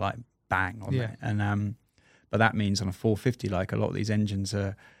 I'm kind of like bang on it. And, but that means on a 450, like a lot of these engines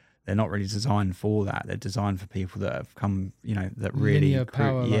they're not really designed for that. They're designed for people that have come, that really linear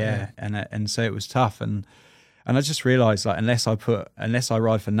power. And so it was tough. And I just realised like unless I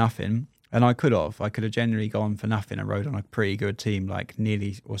ride for nothing, and I could have genuinely gone for nothing and rode on a pretty good team, like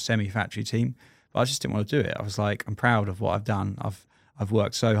nearly or semi-factory team, but I just didn't want to do it. I was like, I'm proud of what I've done. I've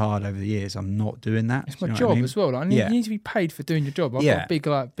worked so hard over the years. I'm not doing that. It's my job as well. Like, you need to be paid for doing your job. I've got a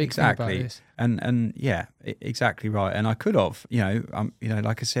big exactly. thing about this. And exactly right. And I could have,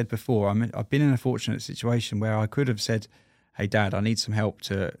 like I said before, I've been in a fortunate situation where I could have said, hey, Dad, I need some help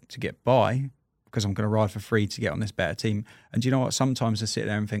to get by because I'm going to ride for free to get on this better team. And do you know what? Sometimes I sit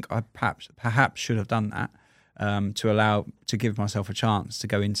there and think I perhaps should have done that to give myself a chance to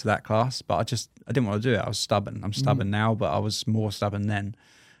go into that class. But I didn't want to do it. I was stubborn. I'm stubborn now, but I was more stubborn then.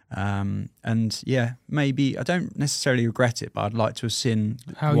 And yeah, maybe I don't necessarily regret it, but I'd like to have seen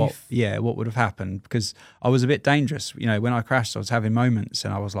what would have happened, because I was a bit dangerous. When I crashed, I was having moments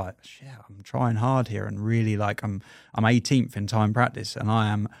and I was like, shit, I'm trying hard here, and really like I'm 18th in time practice and I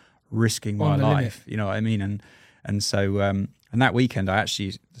am risking my life. You know what I mean? And so and that weekend, I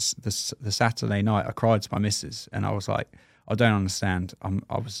actually the Saturday night, I cried to my missus and I was like, I don't understand. I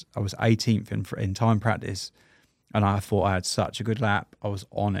was 18th in time practice. And I thought I had such a good lap. I was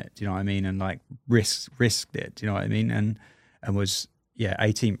on it, do you know what I mean? And like risked it, do you know what I mean? And was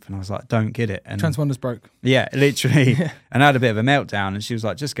 18th, and I was like, don't get it. And transponders broke. Yeah, literally. And I had a bit of a meltdown, and she was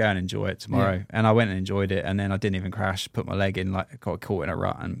like, just go and enjoy it tomorrow. Yeah. And I went and enjoyed it, and then I didn't even crash. Put my leg in, like got caught in a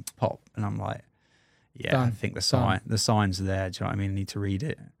rut and pop. And I'm like, Done. I think the signs are there. Do you know what I mean? I need to read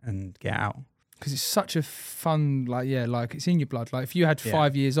it and get out. Because it's such a fun, like it's in your blood. Like if you had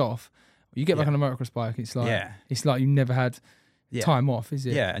 5 years off. You get back on a motocross bike, it's like you never had time off, is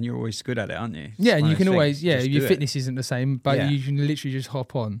it? Yeah, and you're always good at it, aren't you? Yeah, and you can always, your fitness isn't the same, but you can literally just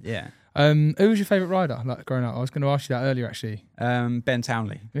hop on. Yeah. Who was your favourite rider, like growing up? I was going to ask you that earlier, actually. Ben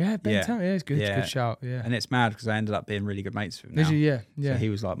Townley. Yeah, Ben Townley. Yeah, it's good. Yeah. It's a good shout. Yeah. And it's mad because I ended up being really good mates with him now. Did you? Yeah. Yeah. So he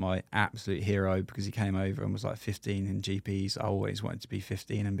was like my absolute hero because he came over and was like 15 in GPs. I always wanted to be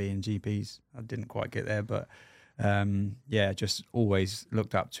 15 and be in GPs. I didn't quite get there, but just always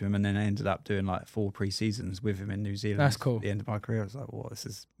looked up to him. And then I ended up doing like 4 pre-seasons with him in New Zealand. That's cool. At the end of my career, I was like, "Wow, this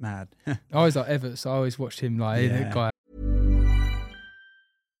is mad." I always like Everett, so I always watched him like the guy.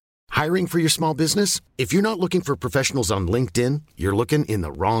 Hiring for your small business? If you're not looking for professionals on LinkedIn, you're looking in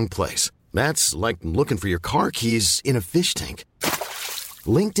the wrong place. That's like looking for your car keys in a fish tank.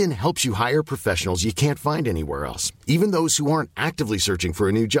 LinkedIn helps you hire professionals you can't find anywhere else, even those who aren't actively searching for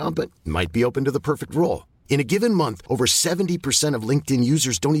a new job but might be open to the perfect role. In a given month, over 70% of LinkedIn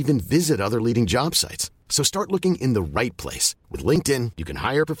users don't even visit other leading job sites. So start looking in the right place. With LinkedIn, you can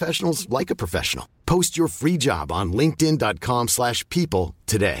hire professionals like a professional. Post your free job on linkedin.com/people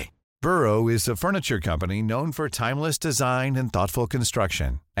today. Burrow is a furniture company known for timeless design and thoughtful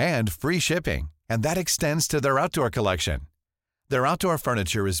construction and free shipping, and that extends to their outdoor collection. Their outdoor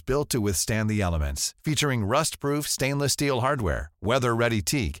furniture is built to withstand the elements, featuring rust-proof stainless steel hardware, weather-ready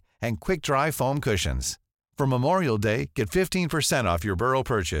teak, and quick-dry foam cushions. For Memorial Day, get 15% off your Burrow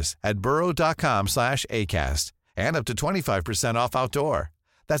purchase at burrow.com/ACAST and up to 25% off outdoor.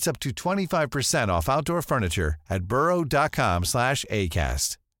 That's up to 25% off outdoor furniture at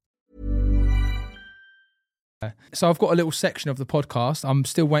burrow.com/ACAST. So I've got a little section of the podcast. I'm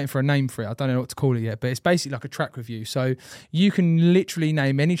still waiting for a name for it. I don't know what to call it yet, but it's basically like a track review. So you can literally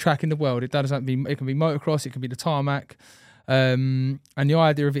name any track in the world. It can be motocross, it can be the tarmac. And the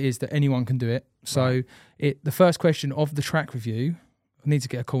idea of it is that anyone can do it. So the first question of the track review, I need to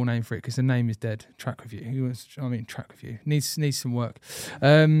get a cool name for it because the name is dead. Track review. Track review. Needs some work.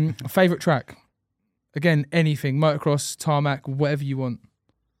 Favourite track? Again, anything. Motocross, tarmac, whatever you want.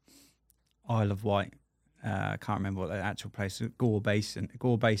 Isle of Wight. I can't remember what the actual place is. Gore Basin,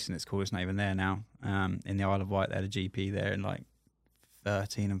 it's called. It's not even there now. In the Isle of Wight, they had a GP there in like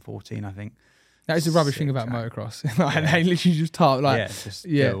 13 and 14, I think. That is the rubbish thing about motocross. They literally just go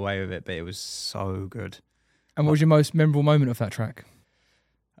away with it, but it was so good. And what was your most memorable moment of that track?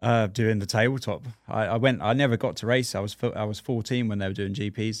 Doing the tabletop. I never got to race. I was 14 when they were doing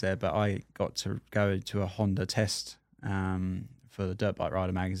GPs there, but I got to go to a Honda test for the Dirt Bike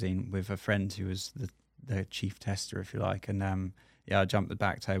Rider magazine with a friend who was the chief tester, if you like. And I jumped the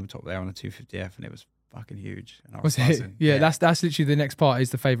back tabletop there on a 250F, and it was fucking huge. And I was buzzing. Yeah, that's literally the next part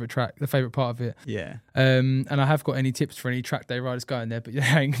is the favourite track, the favourite part of it. Yeah. And I have got any tips for any track day riders going there, but there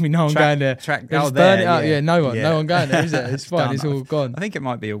ain't gonna be no one going there. Just burn it out. Yeah, no one going there, is it? It's fine. It's all gone. I think it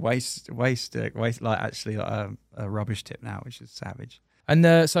might be a waste, like actually like a rubbish tip now, which is savage.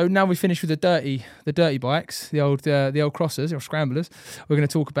 And so now we finish with the dirty bikes, the old crossers, the old scramblers. We're going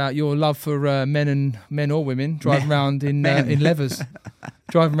to talk about your love for men or women driving around in levers,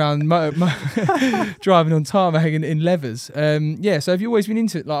 driving around driving on tarmac in levers. So have you always been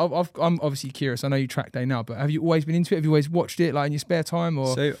into it? Like I'm obviously curious. I know you track day now, but have you always been into it? Have you always watched it like in your spare time?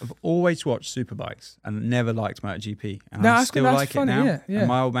 Or so I've always watched superbikes and never liked MotoGP, and I still like funny, it now. Yeah. And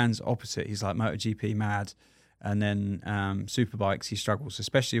my old man's opposite. He's like MotoGP mad. And then superbikes, he struggles,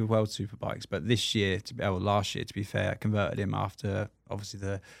 especially with World Superbikes. But last year, to be fair, I converted him after obviously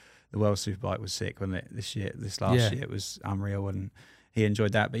the World Superbike was sick. When this last year it was unreal, and he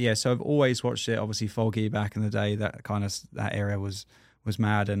enjoyed that. But yeah, so I've always watched it. Obviously, Foggy back in the day, that area was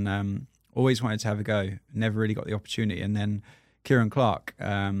mad, and always wanted to have a go. Never really got the opportunity. And then Kieran Clark,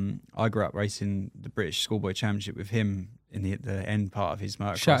 I grew up racing the British Schoolboy Championship with him in the end part of his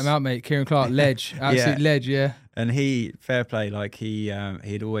motocross. Shout him out, mate. Kieran Clark, ledge, absolute ledge, yeah. And he, fair play, like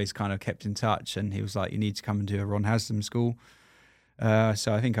he'd always kind of kept in touch, and he was like, "You need to come and do a Ron Haslam school."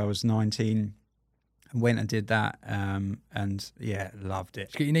 So I think I was 19, and went and did that, and loved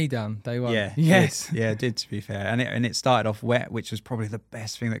it. Did you get your knee down day one? Yeah, yes, it did. To be fair, and it started off wet, which was probably the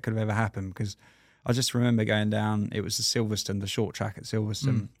best thing that could have ever happened, because I just remember going down. It was the Silverstone, the short track at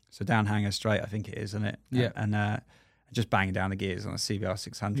Silverstone, so down Hanger Straight, I think it is, isn't it? Yeah, and just banging down the gears on a CBR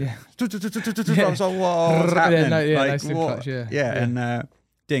 600. Yeah. I was like, what's happening? And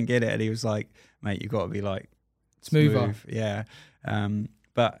didn't get it. And he was like, mate, you've got to be like smoother. Yeah.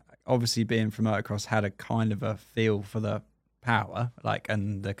 But obviously being from motocross had a kind of a feel for the power, like,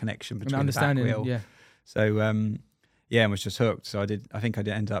 and the connection between the back wheel. Yeah. So, and was just hooked. So I think I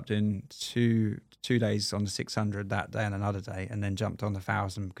ended up doing two days on the 600 that day and another day, and then jumped on the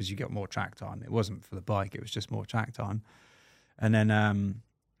 1,000 because you get more track time. It wasn't for the bike, it was just more track time. And then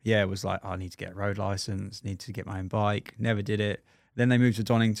it was like, I need to get a road license, need to get my own bike. Never did it. Then they moved to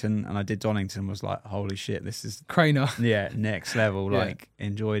Donington, and I did Donington. Was like, holy shit, this is Craner. Yeah, next level. Like,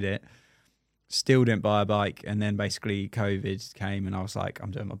 enjoyed it. Still didn't buy a bike, and then basically COVID came, and I was like,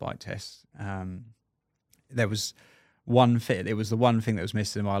 I'm doing my bike test. There was one fit. It was the one thing that was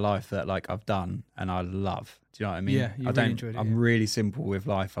missing in my life that like I've done and I love. Do you know what I mean? Yeah, you really enjoyed it. I'm really simple with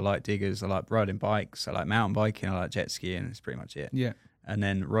life. I like diggers. I like riding bikes. I like mountain biking. I like jet skiing. It's pretty much it. Yeah. And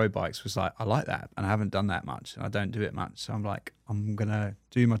then road bikes was like, I like that, and I haven't done that much, and I don't do it much. So I'm like, I'm gonna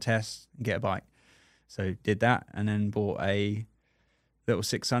do my test and get a bike. So did that, and then bought a little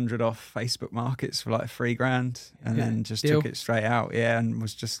 600 off Facebook Markets for like $3,000, and then just took it straight out. Yeah, and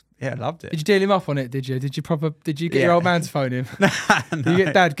was just loved it. Did you deal him up on it? Did you? Did you get your old man to phone him? No. You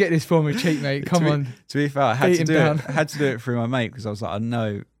get Dad, get this for me, cheap mate. Come on. To be fair, I had to do it through my mate, because I was like, I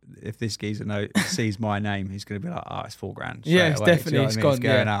know if this geezer sees my name, he's going to be like, oh, it's $4,000. Yeah, it's away. definitely It's gone.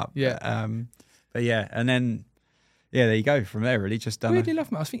 going up. Yeah. But yeah, and then there you go. From there, really, just done. Weirdly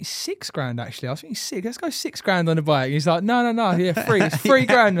enough, mate, I was thinking $6,000 actually. I was thinking let's go $6,000 on a bike. And he's like, no, yeah, free. It's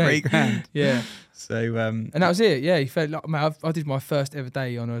 $3,000, mate. $3,000. Yeah. So and that was it. Yeah, he felt like, mate, I did my first ever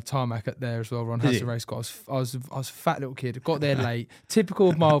day on a tarmac at there as well. On Hassel Race. I was a fat little kid. Got there late. Typical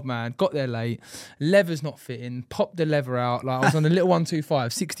of mild man. Got there late. Lever's not fitting. Popped the lever out. Like I was on a little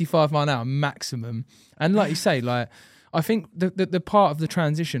 125, 65 mile an hour maximum. And like you say, like I think the part of the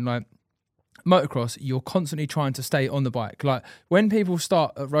transition, like motocross, you're constantly trying to stay on the bike. Like when people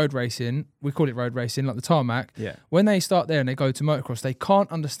start at road racing, we call it road racing, like the tarmac. Yeah. When they start there and they go to motocross, they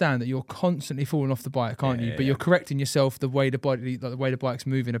can't understand that you're constantly falling off the bike, can't you? But you're correcting yourself the way the bike's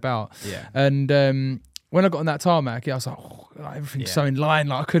moving about. Yeah. And when I got on that tarmac, I was like, everything's so in line.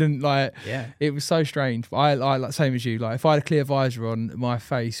 Like I couldn't it was so strange. But I like same as you. Like if I had a clear visor on, my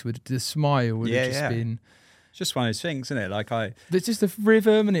face the smile would have just been. It's just one of those things, isn't it? Like it's just the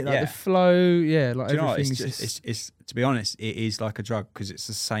rhythm and the flow. Yeah, like everything's it's to be honest, it is like a drug, because it's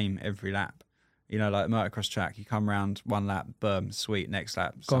the same every lap. You know, like a motocross track, you come around one lap, boom, sweet. Next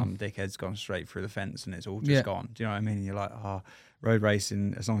lap, some dickhead's gone straight through the fence and it's all just gone. Do you know what I mean? And you're like, road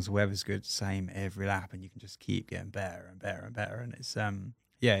racing, as long as the weather's good, same every lap, and you can just keep getting better and better and better. And it's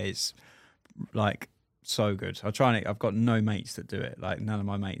it's like so good. I've got no mates that do it. Like none of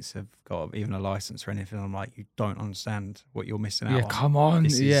my mates have got even a license or anything. I'm like, you don't understand what you're missing out on. Yeah, come on.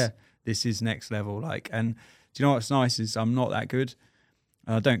 This is next level. Like, and do you know what's nice is I'm not that good.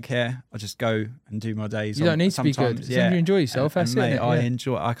 And I don't care. I just go and do my days. You don't need to be good. You enjoy yourself. That's mate, it. I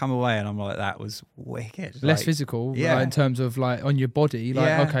enjoy. I come away and I'm like, that was wicked. Less physical, in terms of like on your body.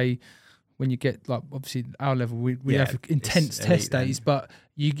 Like okay, when you get like obviously our level, we have intense test days, but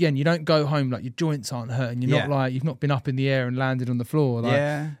you don't go home like your joints aren't hurting. You're not like you've not been up in the air and landed on the floor.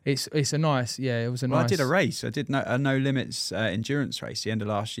 Like, it's a nice. Yeah, it was a nice. I did a race. I did a no limits endurance race the end of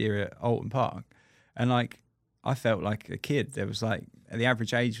last year at Alton Park, and like I felt like a kid. There was like the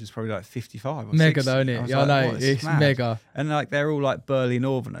average age was probably like 55 or mega 60. though, isn't it? I know it's mad. mega. And like they're all like burly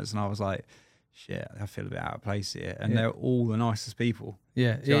Northerners, and I was like, shit, I feel a bit out of place here. And they're all the nicest people.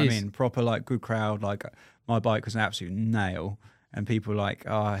 Yeah, do you know what I mean? Proper like good crowd. Like my bike was an absolute nail, and people like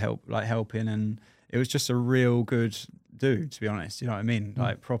helping, and it was just a real good dude, to be honest. You know what I mean?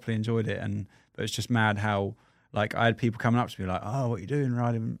 Like properly enjoyed it, but it's just mad how like I had people coming up to me like, oh, what are you doing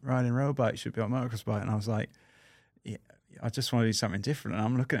riding road bike? You should be on a motocross bike. And I was like, yeah, I just want to do something different. And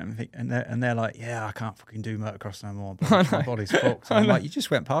I'm looking at them and they're like, yeah, I can't fucking do motocross no more. My body's fucked. And I'm like, you just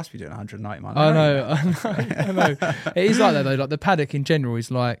went past me doing 190 miles. I know. It is like that though. Like the paddock in general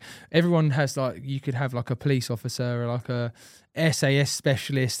is like everyone has like you could have like a police officer or like a SAS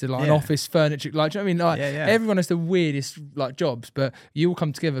specialist or like an office furniture. Like, do you know what I mean? Like everyone has the weirdest like jobs, but you all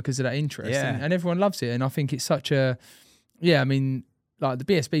come together because of that interest, and everyone loves it. And I think it's such a I mean. Like the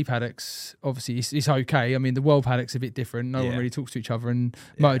BSB paddocks, obviously, it's okay. I mean, the world paddock's a bit different. No one really talks to each other, and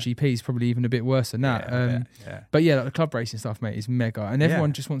MotoGP is probably even a bit worse than that. But like the club racing stuff, mate, is mega, and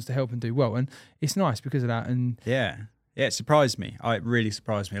everyone just wants to help and do well, and it's nice because of that. And it surprised me. It really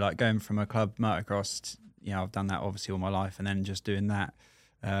surprised me. Like going from a club motocross, I've done that obviously all my life, and then just doing that.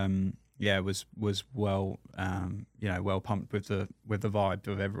 Was well, well pumped with the vibe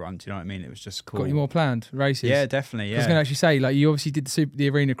of everyone. Do you know what I mean? It was just cool. Got you more planned races? Yeah, definitely. Yeah. I was going to actually say, like, you obviously did the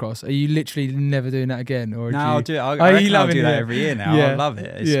arena cross. Are you literally never doing that again, or? No, I'll do it. I reckon I'll do that every year now. I love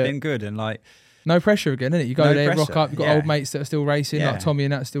it. It's been good, and like. No pressure again, isn't it? You go there, rock up. You've got old mates that are still racing, like Tommy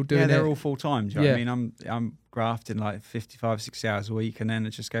and that are still doing it. Yeah, they're all full time. Do you know what I mean? I'm grafting like 55, 60 hours a week, and then I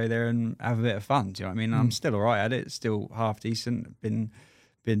just go there and have a bit of fun. Do you know what I mean? I'm still all right at it. Still half decent.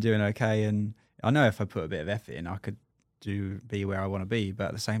 Been doing okay, and I know if I put a bit of effort in, I could be where I want to be. But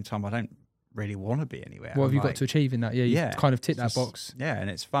at the same time, I don't really want to be anywhere. What have I'm you like, got to achieve in that? Yeah, you kind of tick that box. Yeah, and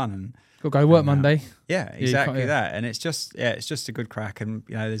it's fun. And got to go to work Monday. Yeah, exactly that. And it's just a good crack. And,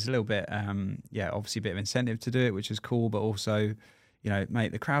 there's a little bit, obviously a bit of incentive to do it, which is cool. But also,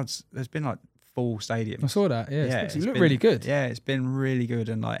 mate, the crowds, there's been like full stadiums. I saw that. Yeah, it looked really good. Yeah, it's been really good.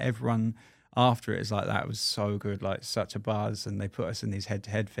 And like everyone after it is like, that was so good, like such a buzz. And they put us in these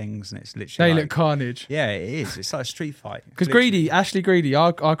head-to-head things, and it's literally look carnage. Yeah, it is. It's like a street fight. Because Ashley Greedy,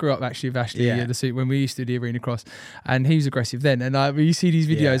 I grew up actually with Ashley at the suit when we used to do the Arena Cross, and he was aggressive then. And when you see these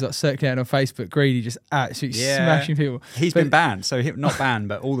videos like circulating on Facebook, Greedy just absolutely smashing people. He's been banned, so not banned,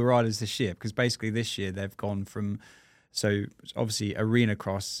 but all the riders this year, because basically this year they've gone from. So obviously Arena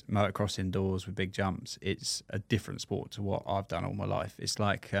Cross, motocross indoors with big jumps, it's a different sport to what I've done all my life. It's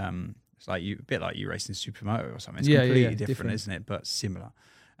like a bit like you racing supermoto or something. It's completely different, isn't it? But similar.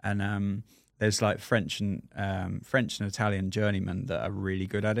 And there's like French and Italian journeymen that are really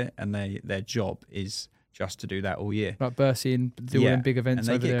good at it, and their job is just to do that all year. Like Bercy and doing big events,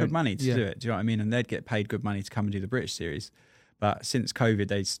 and they get there. good money to do it. Do you know what I mean? And they'd get paid good money to come and do the British series. But since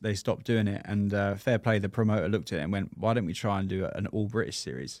COVID, they stopped doing it, and fair play, the promoter looked at it and went, why don't we try and do an all-British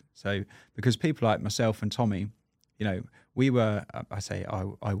series? So because people like myself and Tommy, we were,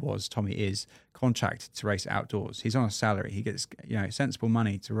 Tommy is contracted to race outdoors. He's on a salary. He gets, sensible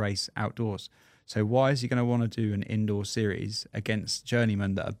money to race outdoors. So why is he going to want to do an indoor series against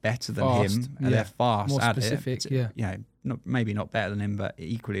journeymen that are better than him, and they're fast, more at specific, it? Maybe not better than him, but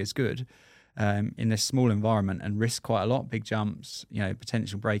equally as good. In this small environment, and risk quite a lot, big jumps,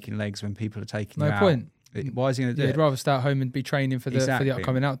 potential breaking legs when people are taking you out. No point. Why is he going to do it? He'd rather stay at home and be training for the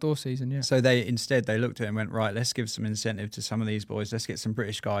upcoming outdoor season. Yeah. So they looked at it and went, right, let's give some incentive to some of these boys. Let's get some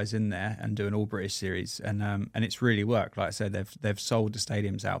British guys in there and do an all British series. And it's really worked. Like I said, they've sold the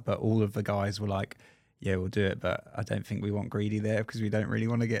stadiums out, but all of the guys were like, yeah, we'll do it, but I don't think we want Greedy there because we don't really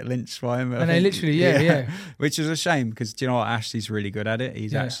want to get lynched by him. They literally, yeah. Which is a shame, because do you know what? Ashley's really good at it.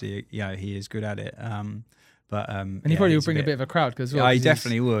 He's actually, he is good at it. And he probably would bring a bit of a crowd as well. Yeah, he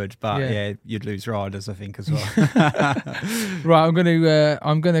definitely would, but you'd lose riders, I think, as well. Right,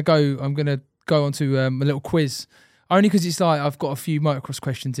 I'm gonna go on to a little quiz. Only because it's like I've got a few motocross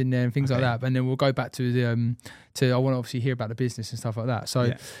questions in there and things like that, and then we'll go back to the I want to obviously hear about the business and stuff like that.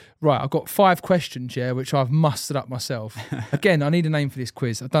 So, right, I've got 5 questions, which I've mustered up myself. Again, I need a name for this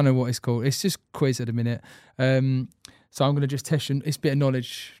quiz. I don't know what it's called. It's just quiz at the minute. So I'm going to just test you. It's a bit of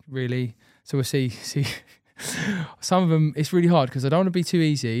knowledge, really. So we'll see. Some of them, it's really hard because I don't want to be too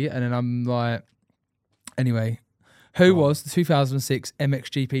easy, and then I'm like, anyway, who was the 2006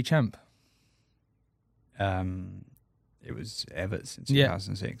 MXGP champ? It was Everts in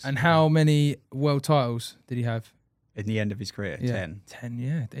 2006. And how many world titles did he have? In the end of his career, 10. 10,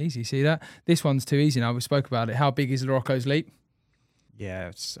 yeah, easy. See that? This one's too easy now. We spoke about it. How big is Rocco's leap? Yeah,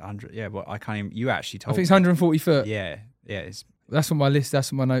 it's 100. Yeah, well, I can't even. You actually told me. I think it's 140 foot. Yeah. That's what my list.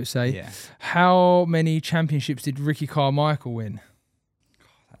 That's what my notes say. Yeah. How many championships did Ricky Carmichael win?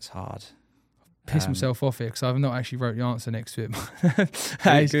 That's hard. Pissed myself off here because I've not actually wrote the answer next to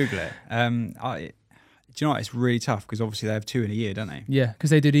it. Google it. Do you know what? It's really tough because obviously they have 2 in a year, don't they? Yeah, because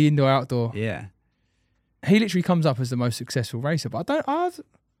they do the indoor-outdoor. Yeah. He literally comes up as the most successful racer, but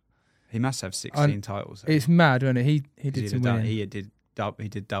he must have 16 titles. It's mad, isn't it? He did some winning. He did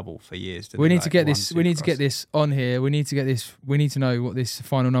double for years. We need to get this. We need to get this on here. We need to get this. We need to know what this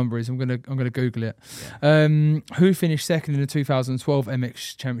final number is. I'm gonna Google it. Yeah. Who finished second in the 2012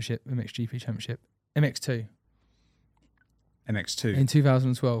 MXGP Championship? MX2. MX2 in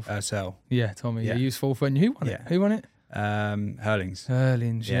 2012. Ursel. Yeah, Tommy. Yeah, he was fourth. And who won it? Who won it? Hurlings.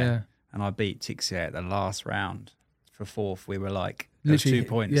 Yeah. And I beat Tixier at the last round for fourth. We were like literally 2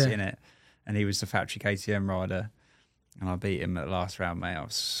 points in it, and he was the factory KTM rider. And I beat him at the last round, mate. I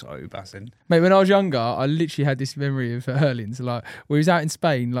was so buzzing. Mate, when I was younger, I literally had this memory of Hurlings. Like, we was out in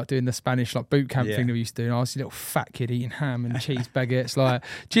Spain, like doing the Spanish like boot camp thing that we used to do. And I was a little fat kid eating ham and cheese baguettes. Like,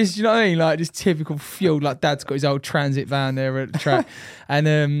 just, you know what I mean? Like, just typical fuel. Like, Dad's got his old transit van there at the track. And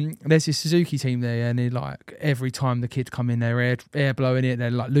there's this Suzuki team there, and they're like, every time the kids come in, they're air blowing it.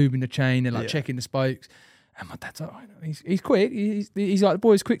 They're like lubing the chain. They're like checking the spokes. And my dad's like, he's quick. He's like, the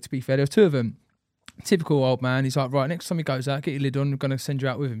boy's quick, to be fair. There was 2 of them. Typical old man. He's like, right, next time he goes out, get your lid on. I'm going to send you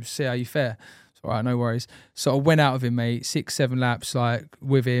out with him. See how you fare. It's all right, no worries. So I went out with him, mate. 6-7 laps, like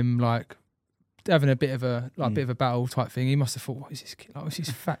with him, like having a bit of a bit of a battle type thing. He must have thought, what is this kid? Like, what's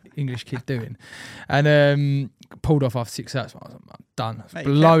this fat English kid doing? And pulled off after 6 laps. I was like, I'm done. Mate,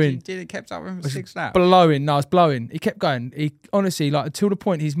 blowing. He kept up with him for 6 laps. Blowing. No, I was blowing. He kept going. He honestly, like, until the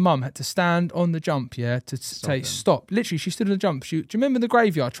point his mum had to stand on the jump, to say stop. Literally, she stood on the jump. Do you remember the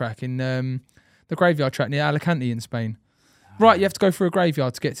graveyard track in? The graveyard track near Alicante in Spain. Right, you have to go through a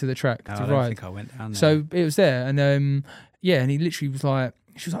graveyard to get to the track No, to I ride. don't think I went down there. So it was there, and and he literally was like,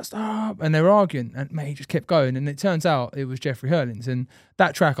 she was like, stop, and they were arguing, and mate, he just kept going, and it turns out it was Jeffrey Hurling's, and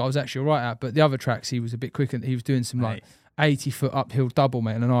that track I was actually all right at, but the other tracks he was a bit quicker. He was doing some like 80-foot uphill double,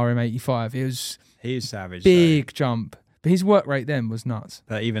 mate, on an RM85. It was he is savage, big jump, but his work rate then was nuts.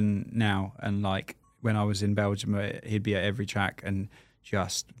 But even now, and like when I was in Belgium, he'd be at every track and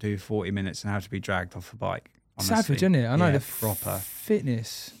just do 40 minutes and have to be dragged off a bike. Honestly. Savage, isn't it? I know the proper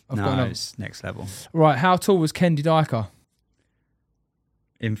fitness. It's next level. Right, how tall was Kendi Dyker?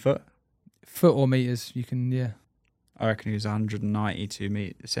 In foot? Foot or meters? You can, I reckon he was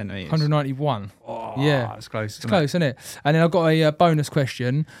 192 centimetres. 191. Oh, yeah. It's close. It's close, isn't it? And then I've got a bonus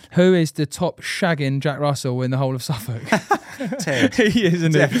question. Who is the top shagging Jack Russell in the whole of Suffolk? Ted. He is,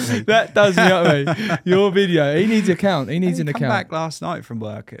 isn't Definitely. it? That does me up, mate. Your video. He needs an account. He needs an He account. came back last night from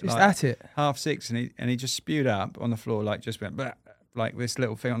work at Just like at it. 6:30 and he just spewed up on the floor, like just went like this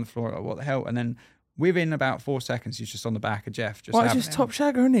little thing on the floor, like what the hell? And then within about 4 seconds, he's just on the back of Jeff. Just top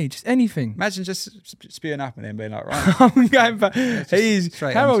shagger, isn't he? Just anything. Imagine just spewing up and then being like, right. I'm going back. He's,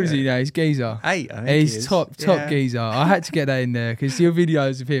 how old is he now? He's geezer. 8, I think He's top geezer. I had to get that in there because your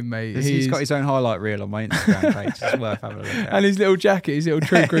videos of him, mate. He's got his own highlight reel on my Instagram page. It's worth having a look at. And his little jacket, his little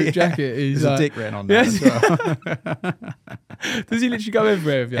True Group jacket. There's a dick written on there as well. Does he literally go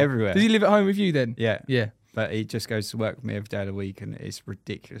everywhere with you? Everywhere. Does he live at home with you then? Yeah. Yeah. But he just goes to work with me every day of the week, and it's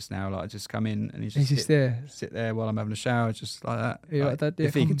ridiculous now. Like I just come in and he's just there, sit there while I'm having a shower, just like that. Yeah, like that, yeah,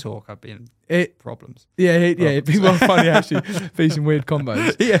 if he could talk, I'd be in problems. Yeah, it'd be more funny actually. Be some weird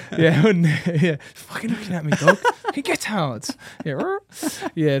combos. Yeah, wouldn't it? Yeah. Fucking looking at me, dog. Get out. Yeah,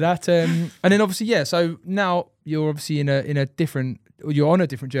 yeah. That and then obviously, yeah. So now you're obviously in a different. You're on a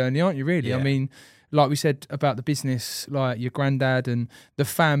different journey, aren't you? Really? Yeah. I mean, like we said about the business, like your granddad and the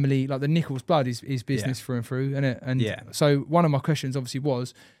family, like the Nicholls blood is business through and through, isn't it? And so one of my questions obviously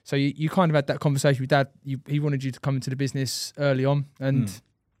was, so you kind of had that conversation with dad. He wanted you to come into the business early on, and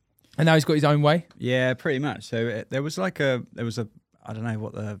now he's got his own way. Yeah, pretty much. So there was I don't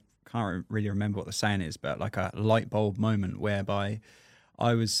know can't really remember what the saying is, but like a light bulb moment whereby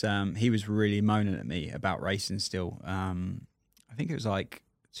I was, he was really moaning at me about racing still. I think it was like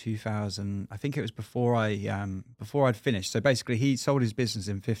 2000. I think it was before I'd finished. So basically, he sold his business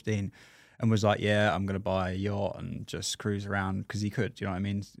in 15, and was like, "Yeah, I'm going to buy a yacht and just cruise around," because he could. You know what I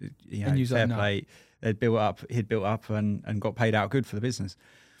mean? You know, fair play. He'd built up and got paid out good for the business.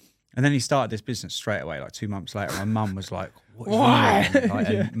 And then he started this business straight away. Like 2 months later, my mum was like, "What is wrong with him?" Like,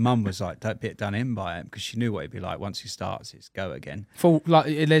 and mum was like, "That bit done in by him," because she knew what he'd be like once he starts. It's go again.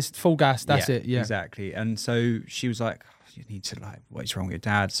 There's full gas. That's it. Yeah, exactly. And so she was like, "You need to what is wrong with your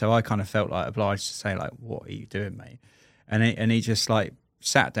dad?" So I kind of felt like obliged to say like, "What are you doing, mate?" And he just like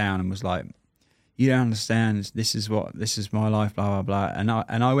sat down and was like, "You don't understand. This is my life, blah blah blah."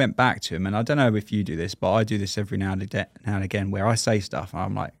 And I went back to him, and I don't know if you do this, but I do this every now and again, where I say stuff and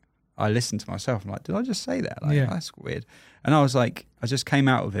I'm like, I listen to myself. I'm like, did I just say that? Like, that's weird. And I was like, I just came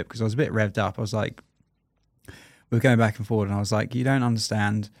out of it because I was a bit revved up. I was like, we were going back and forward, and I was like, you don't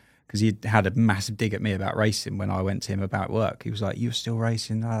understand. Because he had a massive dig at me about racing when I went to him about work. He was like, "You're still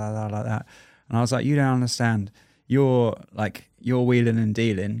racing, like that." And I was like, "You don't understand. You're wheeling and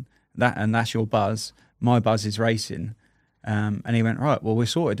dealing, and that's your buzz. My buzz is racing." And he went, "Right, well, we're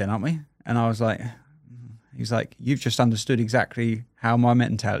sorted then, aren't we?" And I was like, he's like, "You've just understood exactly how my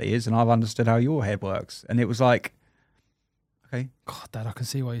mentality is, and I've understood how your head works." And it was like, okay. God, Dad, I can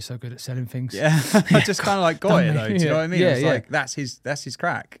see why you're so good at selling things. Yeah, I just kind of like got it though. Do you know what I mean? It's like that's his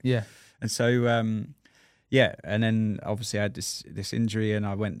crack. Yeah. And so and then obviously I had this injury, and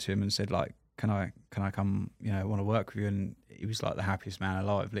I went to him and said like, can I come? You know, I want to work with you. And he was like the happiest man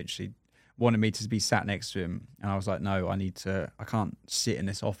alive. Literally wanted me to be sat next to him, and I was like, no, I can't sit in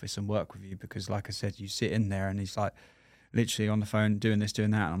this office and work with you, because like I said, you sit in there. And he's like literally on the phone doing this,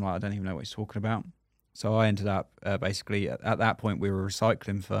 doing that, and I'm like, I don't even know what he's talking about. So I ended up basically at that point we were a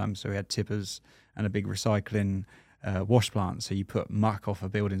recycling firm, so we had tippers and a big recycling wash plant. So you put muck off a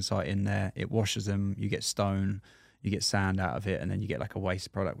building site in there, it washes them, you get stone, you get sand out of it, and then you get like a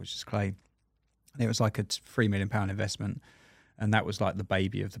waste product, which is clay. And it was like a £3 million investment, and that was like the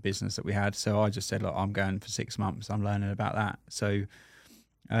baby of the business that we had. So I just said, look, I'm going for 6 months, I'm learning about that. So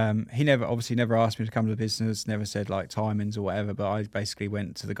he never asked me to come to the business, never said like timings or whatever, but I basically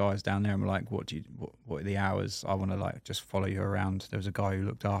went to the guys down there and were like, what are the hours? I want to like just follow you around. There was a guy who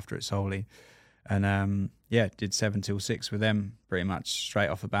looked after it solely, and did 7 till 6 with them pretty much straight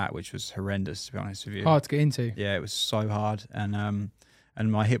off the bat, which was horrendous, to be honest with you. Hard to get into. Yeah, it was so hard, and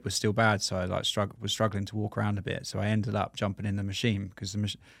my hip was still bad, so I like was struggling to walk around a bit. So I ended up jumping in the machine, because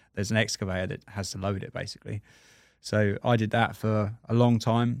there's an excavator that has to load it basically. So I did that for a long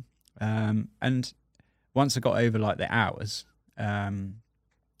time. And once I got over like the hours,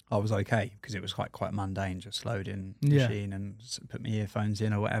 I was okay because it was quite mundane, just load in machine and put my earphones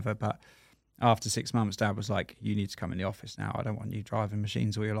in or whatever. But after 6 months, Dad was like, you need to come in the office now. I don't want you driving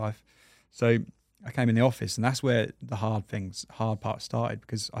machines all your life. So I came in the office, and that's where the hard part started,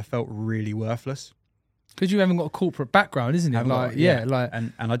 because I felt really worthless. Because you haven't got a corporate background, isn't it? And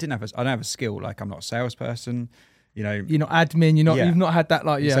I don't have a skill. Like, I'm not a salesperson. You know, you're not admin. You've not had that.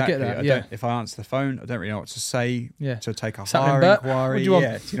 Like, exactly. I get that. If I answer the phone, I don't really know what to say. Yeah. To take a Something hire inquiry. What do you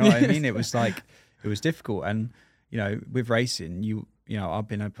want? Do you know what I mean? It was like, it was difficult. And with racing, I've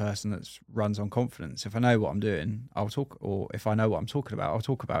been a person that runs on confidence. If I know what I'm doing, I'll talk. Or if I know what I'm talking about, I'll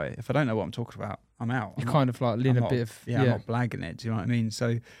talk about it. If I don't know what I'm talking about, I'm out. You're kind of like lean a bit of I'm not blagging it. Do you know what I mean?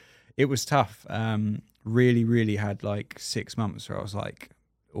 So it was tough. Really, really had like 6 months where I was like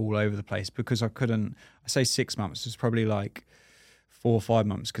all over the place, because I say 6 months, it was probably like 4 or 5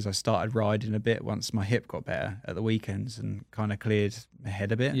 months, because I started riding a bit once my hip got better at the weekends and kind of cleared my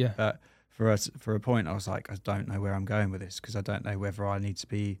head a bit. Yeah. But for a point, I was like, I don't know where I'm going with this, because I don't know whether I need to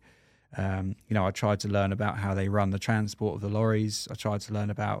be, I tried to learn about how they run the transport of the lorries. I tried to learn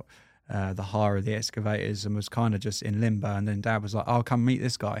about the hire of the excavators, and was kind of just in limbo. And then Dad was like, I'll come meet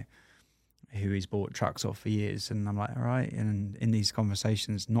this guy who he's bought trucks off for years. And I'm like, all right. And in these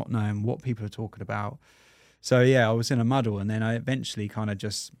conversations, not knowing what people are talking about. So yeah, I was in a muddle. And then I eventually kind of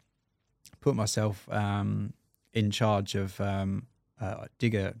just put myself in charge of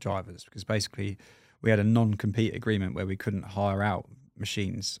digger drivers, because basically we had a non-compete agreement where we couldn't hire out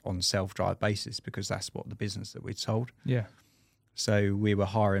machines on self-drive basis, because that's what the business that we'd sold. Yeah. So we were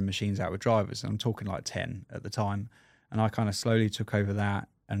hiring machines out with drivers, and I'm talking like 10 at the time. And I kind of slowly took over that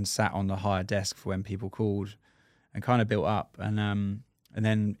and sat on the hire desk for when people called, and kind of built up. And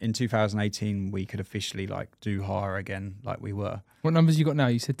then in 2018, we could officially like do hire again, like we were. What numbers you got now?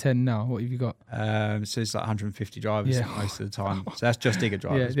 You said 10 now. What have you got? So it's like 150 drivers most of the time. So that's just digger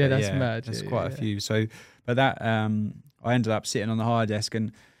drivers. Yeah, that's mad. That's quite a few. So, but that I ended up sitting on the hire desk,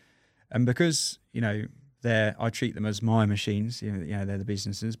 and because I treat them as my machines. They're the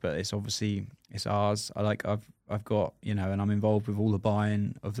businesses, but it's ours. I've got and I'm involved with all the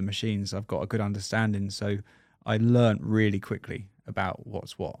buying of the machines. I've got a good understanding, so I learnt really quickly about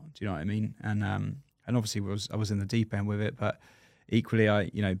what's what. Do you know what I mean? And obviously I was in the deep end with it, but equally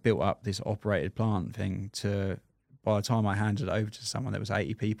I built up this operated plant thing to. By the time I handed it over to someone, there was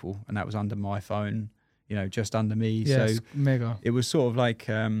 80 people, and that was under my phone. Just under me. Yeah, so it's mega. It was sort of like.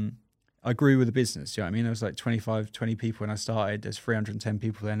 I grew with the business, do you know what I mean? There was like 20 people when I started. There's 310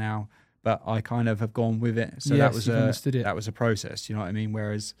 people there now, but I kind of have gone with it. So that was a process, you know what I mean?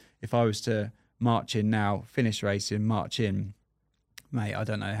 Whereas if I was to march in now, finish racing, march in, mate, I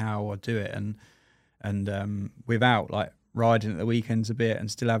don't know how I'd do it. And without like riding at the weekends a bit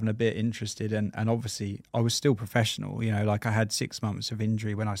and still having a bit interested. And obviously I was still professional, like I had 6 months of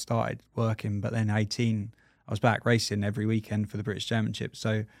injury when I started working, but then 18, I was back racing every weekend for the British Championship.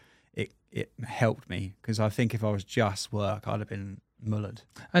 So it helped me, because I think if I was just work, I'd have been mullered.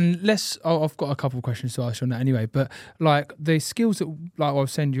 And I've got a couple of questions to ask you on that anyway, but like the skills that, like I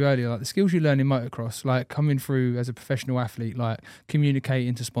was saying to you earlier, like the skills you learn in motocross, like coming through as a professional athlete, like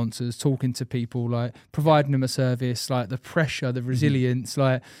communicating to sponsors, talking to people, like providing them a service, like the pressure, the resilience,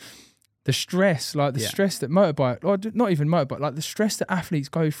 like the stress, stress that motorbike, or not even motorbike, like the stress that athletes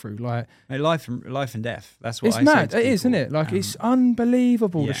go through, like life and death. That's what it's I mad. say to it is, isn't it? Like it's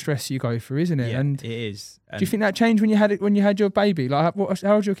unbelievable the stress you go through, isn't it? Yeah, and it is. Do you think that changed when you had your baby? Like,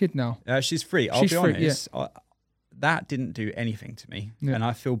 how old's your kid now? She's 3. I'll be honest. That didn't do anything to me, and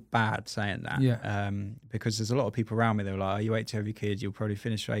I feel bad saying that. Yeah. Because there's a lot of people around me that were like, "Oh, you wait to have your kid, you'll probably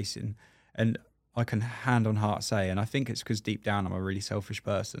finish racing," and I can hand on heart say, and I think it's because deep down I'm a really selfish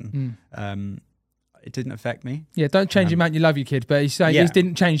person. It didn't affect me. Yeah, don't change your man. You love your kid, but he's saying it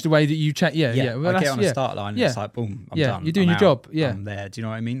didn't change the way that you change. Yeah. Well, I get on a start line, and it's like boom, I'm done. You're doing your job. Yeah, I'm there. Do you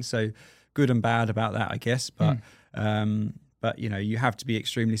know what I mean? So good and bad about that, I guess. But you have to be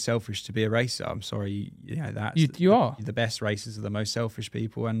extremely selfish to be a racer. I'm sorry, that you are. The best racers are the most selfish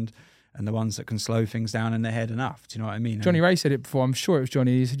people, and the ones that can slow things down in their head enough. Do you know what I mean? Johnny Ray said it before. I'm sure it was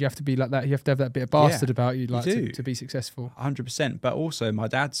Johnny. He said you have to be like that. You have to have that bit of bastard about you, like to be successful. 100%. But also, my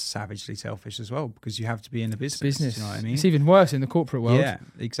dad's savagely selfish as well, because you have to be in the business. Do you know what I mean? It's even worse in the corporate world. Yeah,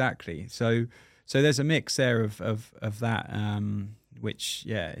 exactly. So there's a mix there of that, which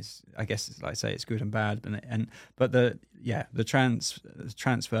is, I guess, like I say, it's good and bad. But the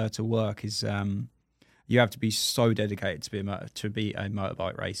transfer to work is. You have to be so dedicated to be a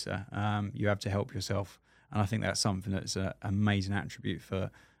motorbike racer. You have to help yourself, and I think that's something that's an amazing attribute for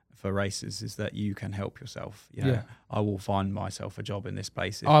for racers is that you can help yourself. You know, I will find myself a job in this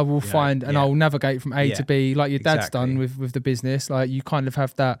place. I will find, and I'll navigate from A to B, like your dad's done with the business. Like you kind of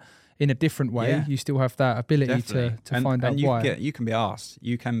have that in a different way. Yeah. You still have that ability to find out why. You can be asked.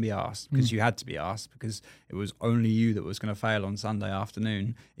 You can be asked because you had to be asked, because it was only you that was going to fail on Sunday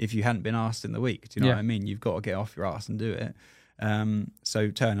afternoon if you hadn't been asked in the week. Do you know what I mean? You've got to get off your ass and do it.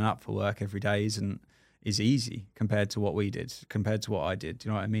 So turning up for work every day is easy compared to what we did, compared to what I did. Do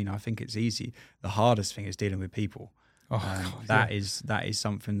you know what I mean? I think it's easy. The hardest thing is dealing with people. That is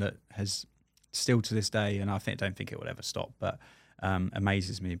something that has still to this day, and I don't think it will ever stop, but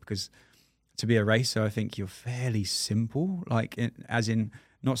amazes me, because to be a racer, I think you're fairly simple, as in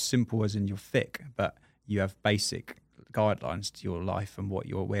not simple as in you're thick, but you have basic guidelines to your life and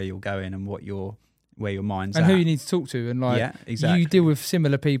where you're going and where your mind's and at. Who you need to talk to, and exactly. You deal with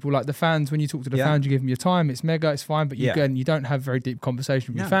similar people, like the fans. When you talk to the fans, you give them your time. It's mega, it's fine, but you don't have very deep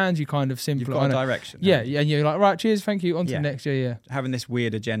conversation with your fans. You kind of simply you've got a direction. And you're like, right, cheers, thank you, on to the next year. Yeah, having this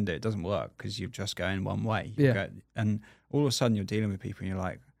weird agenda, it doesn't work because you're just going one way. And all of a sudden you're dealing with people and you're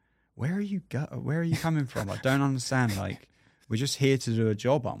like, where are you coming from? I don't understand. Like, we're just here to do a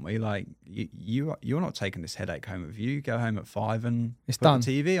job, aren't we? Like, you're not taking this headache home with you. You go home at 5 and it's put done.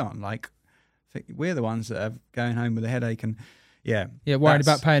 The TV on. Like, we're the ones that are going home with a headache and worried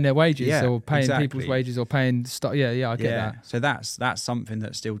about paying their wages or paying people's wages or paying stuff. I get that. So that's something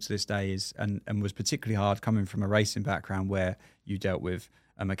that still to this day is and was particularly hard coming from a racing background, where you dealt with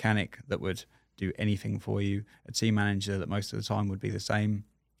a mechanic that would do anything for you, a team manager that most of the time would be the same,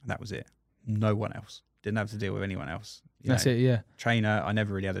 and that was it. No one else. Didn't have to deal with anyone else. That's it, yeah. Trainer, I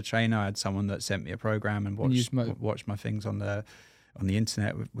never really had a trainer. I had someone that sent me a program and watched my things on the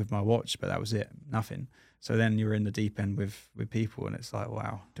internet with my watch, but that was it. Nothing. So then you're in the deep end with people, and it's like,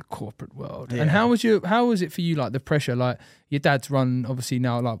 wow, the corporate world. Yeah. And how was it for you? Like the pressure, like your dad's run obviously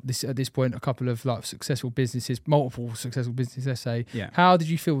now, like this at this point, a couple of like multiple successful businesses. Let's say. Yeah. How did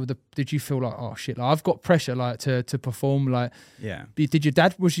you feel did you feel like, oh shit, like I've got pressure, like to perform, like? Yeah. Did your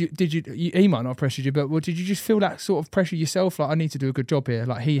dad he might not have pressured you, but did you just feel that sort of pressure yourself? Like I need to do a good job here.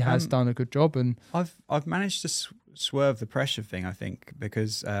 Like he has done a good job, and I've managed to swerve the pressure thing, I think,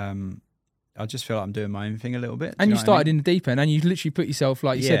 because I just feel like I'm doing my own thing a little bit. And you started in the deep end, and you literally put yourself,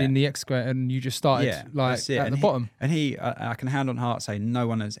 like you said, in the excavator, and you just started at the bottom. And I can hand on heart say no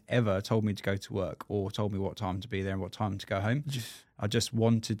one has ever told me to go to work or told me what time to be there and what time to go home. I just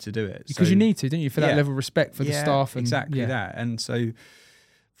wanted to do it. Because you need to, didn't you? For that level of respect for the staff. And, exactly that. And so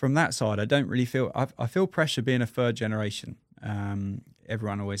from that side, I don't really feel... I feel pressure being a third generation.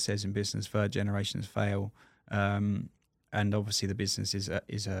 Everyone always says in business, third generations fail. And obviously the business is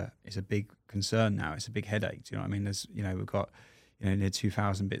a big concern now. It's a big headache. Do you know what I mean? There's we've got near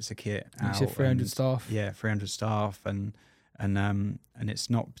 2,000 bits of kit out. You said 300 staff. Yeah, 300 staff, and it's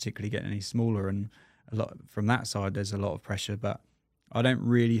not particularly getting any smaller. And a lot from that side, there's a lot of pressure, but I don't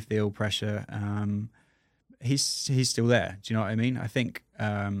really feel pressure. He's still there. Do you know what I mean? I think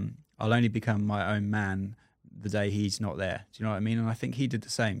I'll only become my own man the day he's not there. Do you know what I mean? And I think he did the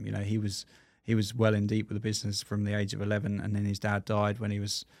same. He was well in deep with the business from the age of 11, and then his dad died when he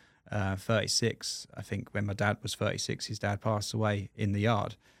was 36. I think when my dad was 36, his dad passed away in the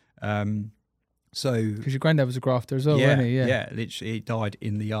yard. So because your granddad was a grafter as well, wasn't he? Yeah, literally, he died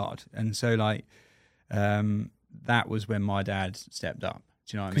in the yard, and so that was when my dad stepped up.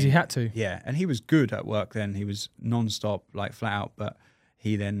 Do you know what I mean? Because he had to. Yeah, and he was good at work then. He was non-stop, like flat out, but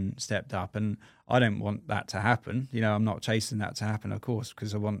he then stepped up, and I don't want that to happen. I'm not chasing that to happen, of course,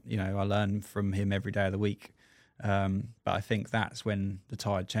 because I want, I learn from him every day of the week. But I think that's when the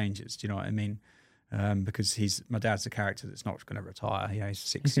tide changes. Do you know what I mean? Because my dad's a character that's not going to retire. He's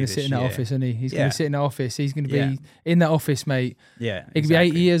 60 He's going to sit in that office, isn't he? He's going to sit in that office. He's going to be in that office, mate. Yeah, he could be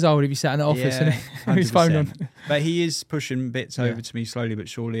 80 years old if he sat in that office and his phone on. But he is pushing bits over to me slowly but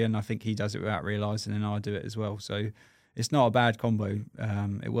surely, and I think he does it without realising, and I do it as well. So it's not a bad combo.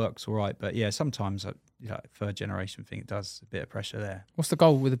 It works all right. But sometimes third generation thing, it does a bit of pressure there. What's the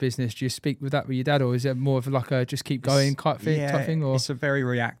goal with the business? Do you speak with your dad, or is it more of like a just keep going type thing? Or? It's a very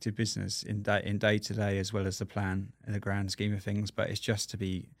reactive business in day to day, as well as the plan in the grand scheme of things. But it's just to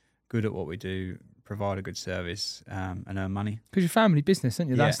be good at what we do, provide a good service, and earn money. Because you're family business, isn't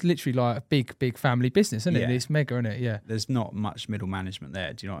you? Yeah. That's literally like a big family business, isn't it? It's mega, isn't it? Yeah. There's not much middle management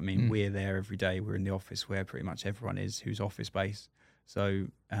there. Do you know what I mean? We're there every day. We're in the office where pretty much everyone is who's office based. So,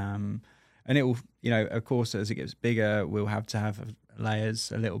 and it will, of course, as it gets bigger, we'll have to have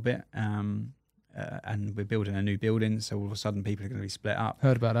layers a little bit. And we're building a new building, so all of a sudden people are going to be split up.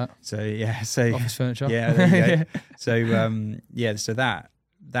 Heard about that. So office furniture. Yeah, there you go. So so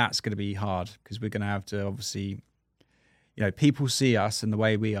that's going to be hard, because we're going to have to obviously, people see us and the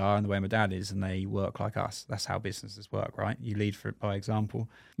way we are and the way my dad is, and they work like us. That's how businesses work, right? You lead by example.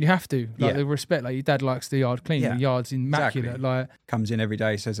 You have to, the respect. Like your dad likes the yard clean. The yard's immaculate. Exactly. Like comes in every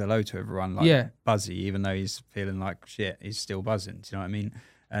day, says hello to everyone. Buzzy, even though he's feeling like shit, he's still buzzing. Do you know what I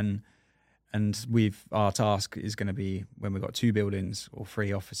mean? And our task is going to be, when we've got 2 buildings or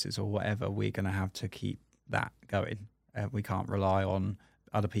 3 offices or whatever, we're going to have to keep that going. We can't rely on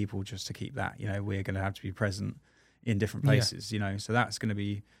other people just to keep that. We're going to have to be present in different places. So that's going to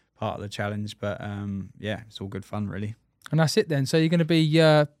be part of the challenge. But it's all good fun, really. And that's it then. So you're going to be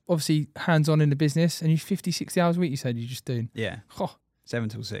obviously hands-on in the business, and you're 50, 60 hours a week, you said you're just doing? Yeah. 7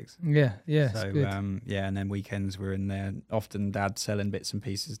 till 6. Yeah. So, and then weekends we're in there. Often Dad's selling bits and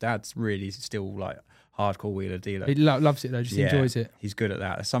pieces. Dad's really still like hardcore wheeler dealer. He loves it though, just enjoys it. He's good at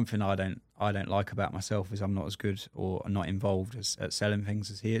that. It's something I don't like about myself, is I'm not as good or not involved at selling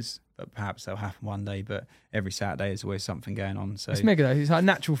things as he is. But perhaps that'll happen one day. But every Saturday there's always something going on. So it's mega though. It's like a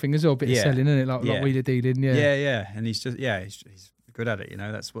natural thing as well, a bit of selling, isn't it? Like wheeler dealing. Yeah. And he's just he's good at it.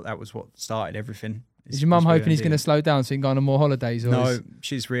 That was what started everything. Is your mum hoping he's going to slow down so he can go on more holidays? Or no,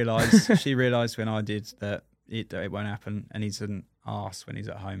 she's realised. She realised when I did that it won't happen, and he's an arse when he's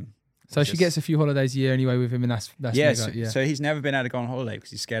at home. So she gets a few holidays a year anyway with him, and that's mega, So he's never been able to go on holiday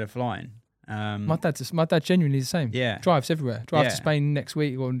because he's scared of flying. My dad genuinely the same. Yeah, drives everywhere. Drive to Spain next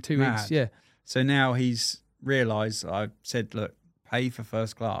week or in 2 weeks. Yeah. So now he's realised. I said, look, pay for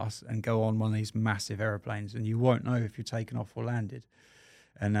first class and go on one of these massive aeroplanes, and you won't know if you're taken off or landed.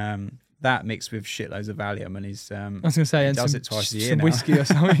 And that mixed with shitloads of Valium, and he's I was going to say, he does it twice a year some now. whiskey or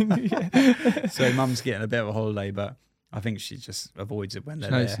something. So mum's getting a bit of a holiday, but I think she just avoids it when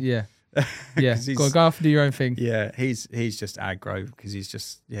they're there. Yeah. Go off and do your own thing. Yeah, he's just aggro because he's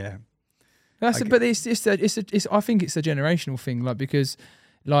just But I think it's a generational thing, like, because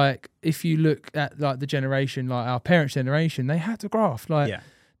like if you look at like the generation, like our parents' generation, they had to graft. Like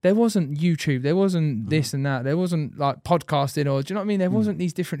there wasn't YouTube, there wasn't this and that, there wasn't like podcasting, or do you know what I mean? There wasn't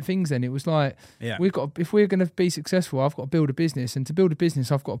these different things then. It was like if we're going to be successful, I've got to build a business, and to build a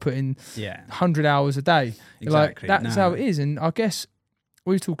business I've got to put in 100 hours a day. Exactly. Like that's how it is. And I guess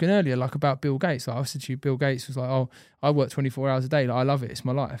we were talking earlier like about Bill Gates. Like I said to you, Bill Gates was like, oh, I work 24 hours a day, like I love it, it's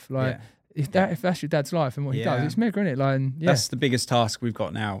my life. Like if that's your dad's life and what he does, it's mega, isn't it? Like, that's the biggest task we've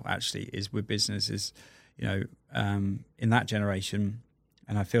got now actually, is with businesses, in that generation.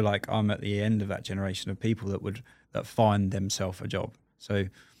 And I feel like I'm at the end of that generation of people that find themselves a job. So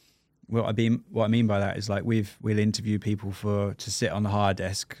what I mean by that is like we'll interview people to sit on the hire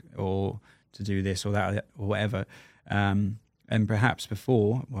desk or to do this or that or whatever. And perhaps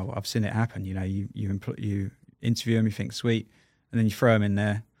before, well, I've seen it happen. You interview them, you think sweet, and then you throw them in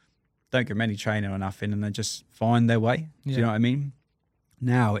there. Don't give them any training or nothing, and they just find their way. Do you know what I mean?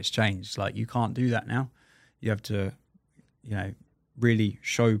 Now it's changed. Like you can't do that now. You have to, really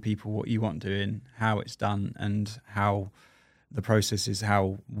show people what you want doing, how it's done, and how the process is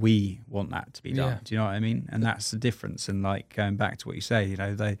how we want that to be done. Do you know what I mean? And that's the difference. And like going back to what you say,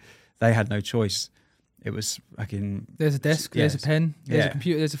 they had no choice. It was fucking. There's a desk, there's a pen, there's a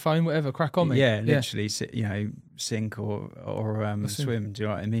computer, there's a phone, whatever. Crack on, mate. Yeah, literally, sink or swim. Do you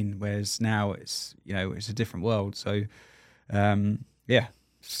know what I mean? Whereas now it's it's a different world. So,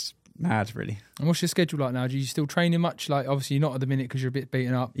 it's mad, really. And what's your schedule like now? Do you still training much? Like, obviously, you're not at the minute because you're a bit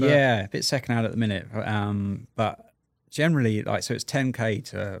beaten up. But... Yeah, a bit second hand at the minute. But generally, so it's 10K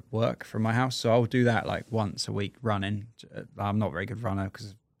to work from my house. So I'll do that like once a week running. I'm not a very good runner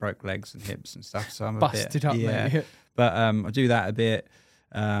because broke legs and hips and stuff, so I'm busted up, mate. But I do that a bit.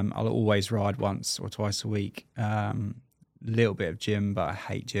 I'll always ride once or twice a week. Little bit of gym, but I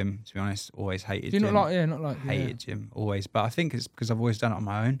hate gym, to be honest. Always hated gym. Hated gym, always. But I think it's because I've always done it on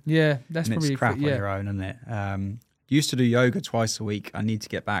my own. Yeah, that's and probably it's crap on your own, isn't it? Used to do yoga twice a week. I need to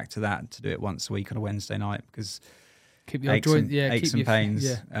get back to that, to do it once a week on a Wednesday night, because keep your joint, aches and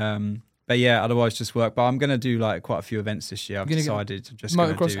pains. But otherwise just work. But I'm going to do like quite a few events this year. I've decided to just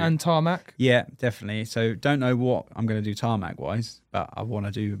motocross and tarmac. Yeah, definitely. So don't know what I'm going to do tarmac wise, but I want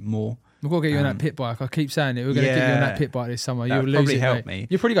to do more. We've got to get you on that pit bike. I keep saying it. We're going to get you on that pit bike this summer. You'll probably lose it, help mate. me.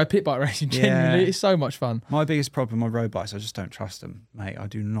 You'll probably go pit bike racing. Genuinely, it's so much fun. My biggest problem on road bikes, I just don't trust them, mate. I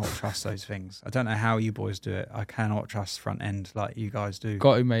do not trust those things. I don't know how you boys do it. I cannot trust front end like you guys do.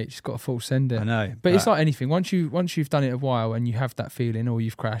 Got to, mate. Just got to full send it. I know, but it's like anything. Once you've done it a while and you have that feeling, or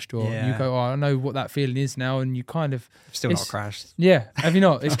you've crashed, or you go, I know what that feeling is now, and you kind of still not crashed. Yeah, have you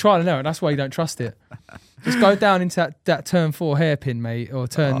not? It's trial and error. That's why you don't trust it. Just go down into that turn 4 hairpin, mate, or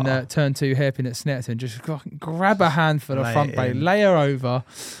turn 2 hairpin at Snetterton. Just grab a handful of front brake, lay her over.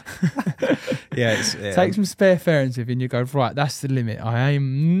 Take some spare fairings with you, and you go, right, that's the limit. I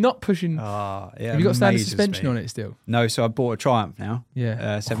am not pushing. Have you got standard suspension on it still? No, so I bought a Triumph now.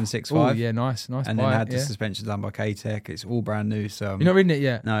 Yeah. 765. Oh, yeah, nice. And then had the suspension done by K-Tech. It's all brand new. So you're not reading it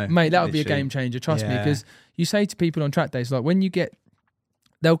yet? No. Mate, that would be a game changer, trust me, because you say to people on track days, like when you get,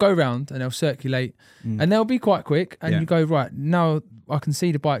 they'll go round and they'll circulate and they'll be quite quick and you go, right, now I can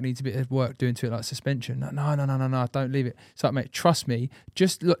see the bike needs a bit of work doing to it, like suspension. No, don't leave it. It's like, mate, trust me,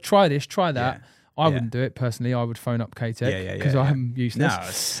 just look, try this, try that. I wouldn't do it personally. I would phone up K-Tech because I'm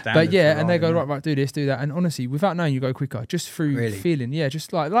useless. No, but and they go, right, do this, do that. And honestly, without knowing, you go quicker just through feeling. Yeah,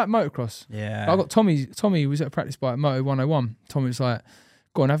 just like motocross. Yeah. I got Tommy was at a practice bike, Moto 101. Tommy was like,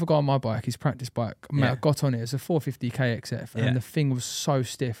 go on, have a go on my bike, his practice bike. Mate, I got on it. It's a 450 KXF, and the thing was so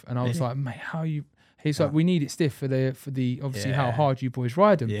stiff. And I was like, mate, how you? He's like, we need it stiff for the obviously how hard you boys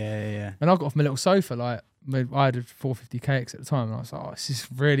ride them. Yeah. And I got off my little sofa, like I had a 450 KX at the time, and I was like, oh, this is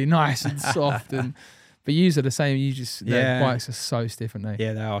really nice and soft. But yous are the same. You just their bikes are so stiff, aren't they?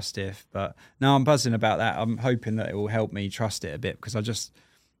 Yeah, they are stiff. But no, I'm buzzing about that. I'm hoping that it will help me trust it a bit because I've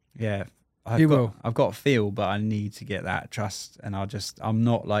got a feel, but I need to get that trust, and I'm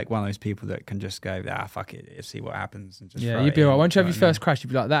not like one of those people that can just go, fuck it, see what happens. And just you'd be all right. Once you have your first crash,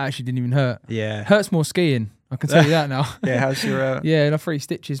 you'd be like, that actually didn't even hurt. Yeah. Hurts more skiing. I can tell you that now. Yeah, how's your... Yeah, 3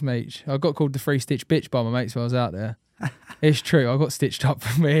 stitches, mate. I got called the 3-stitch bitch by my mates while I was out there. It's true. I got stitched up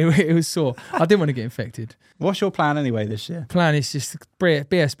from me. It was sore. I didn't want to get infected. What's your plan anyway this year? Plan is just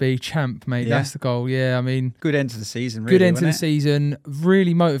BSB champ, mate. Yeah. That's the goal. Yeah, I mean... Good end to the season, really, good end to the season.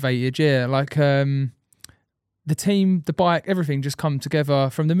 Really motivated, yeah. Like, the team, the bike, everything just come together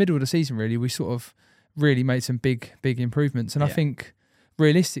from the middle of the season, really. We sort of really made some big improvements. And I think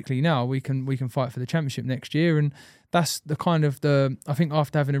realistically now we can fight for the championship next year. And that's the kind of I think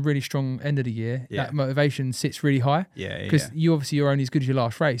after having a really strong end of the year, that motivation sits really high. Yeah. Because you're only as good as your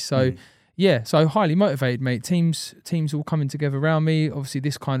last race. So, so highly motivated, mate. Teams all coming together around me. Obviously,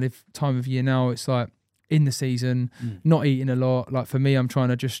 this kind of time of year now, it's like in the season, not eating a lot. Like for me, I'm trying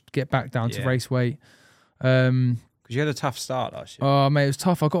to just get back down to race weight. Because you had a tough start last year. Oh, mate, it was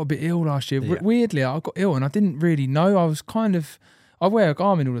tough. I got a bit ill last year. Weirdly, I got ill and I didn't really know. I wear a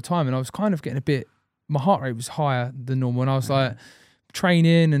Garmin all the time and I was kind of getting a bit, my heart rate was higher than normal. And I was like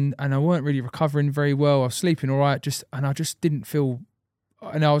training and I weren't really recovering very well. I was sleeping all right, and I just didn't feel,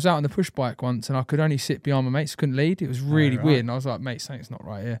 and I was out on the push bike once and I could only sit behind my mates, couldn't lead. It was really weird. And I was like, mate, something's not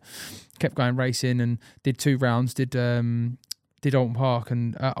right here. Kept going racing and did 2 rounds, did Alton Park,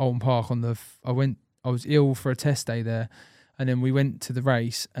 and at Alton Park I was ill for a test day there, and then we went to the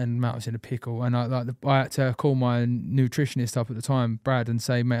race, and Matt was in a pickle, and I had to call my nutritionist up at the time, Brad, and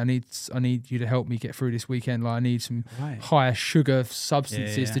say, mate, I need you to help me get through this weekend. Like I need some higher sugar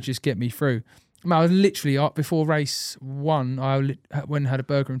substances to just get me through. Mate, I was literally up before race 1. I went and had a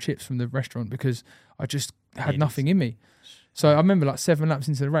burger and chips from the restaurant because I just had nothing in me. So I remember like 7 laps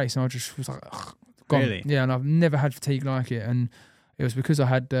into the race, and I just was like, gone. Really? Yeah, and I've never had fatigue like it, and it was because I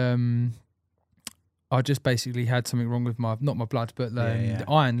had. I just basically had something wrong with not my blood, but the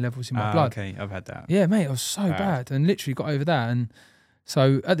iron levels in my blood. Okay, I've had that. Yeah, mate, it was so bad and literally got over that. And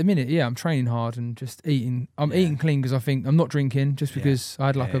so at the minute, I'm training hard and just eating. I'm eating clean because I think I'm not drinking just because I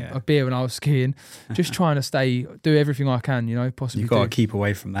had like a beer when I was skiing. Just trying to do everything I can, possibly. You've got to keep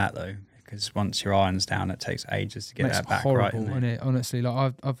away from that though, because once your iron's down, it takes ages to get that back right. It's horrible, it? Honestly,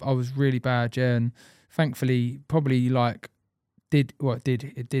 like I was really bad, and thankfully, probably like. It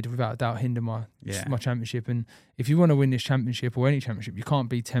did without a doubt hinder my championship. And if you want to win this championship or any championship, you can't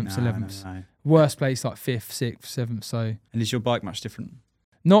be 10th, 11th. No. Worst place like 5th, 6th, 7th. So. And is your bike much different?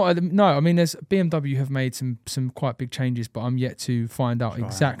 No. I mean, there's BMW have made some quite big changes, but I'm yet to find out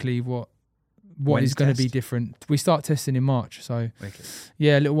exactly what is going to be different. We start testing in March, so wicked.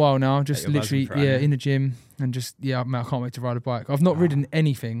 A little while now. Just literally in the gym and just I can't wait to ride a bike. I've not ridden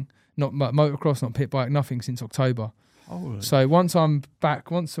anything, not motocross, not pit bike, nothing since October. So once I'm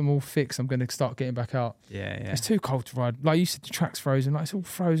back, once I'm all fixed, I'm going to start getting back out. Yeah. It's too cold to ride. Like you said, the track's frozen. Like it's all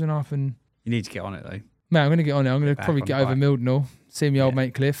frozen up, and you need to get on it though. Man, I'm going to get on it. I'm going to probably get over Mildenhall, see my old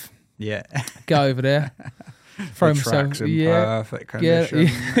mate Cliff. Yeah. Go over there. Throw myself. Perfect condition.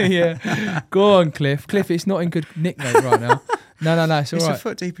 Yeah. Go on, Cliff. Cliff, it's not in good nick, mate, right now. No, it's all right. It's a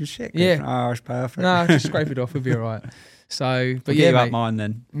foot deep in shit. Cliff. Yeah. Oh, it's perfect. No, just scrape it off. We'll be all right. So, but we'll mate. Mine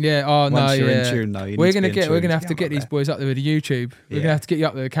then. Yeah. Oh no. Once you're in tune, though, we're gonna have to get these boys up there with the YouTube. We're gonna have to get you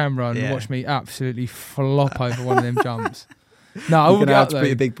up there with the camera and watch me absolutely flop over one of them jumps. No, I You're will going get to have up to though. put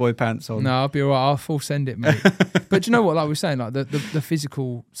your big boy pants on. No, I'll be all right. I'll full send it, mate. But do you know what? Like we were saying, like the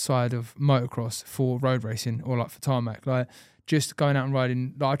physical side of motocross for road racing or like for tarmac, like just going out and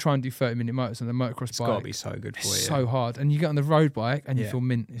riding. Like I try and do 30-minute motors on the motocross bike. It's got to be so good for you. It's so hard, and you get on the road bike and you feel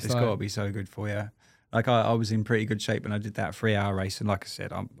mint. It's got to be so good for you. Like I was in pretty good shape when I did that 3-hour race, and like I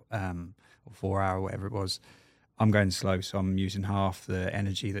said, I'm or 4-hour, whatever it was. I'm going slow, so I'm using half the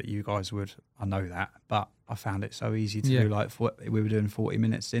energy that you guys would. I know that, but I found it so easy to do. Like we were doing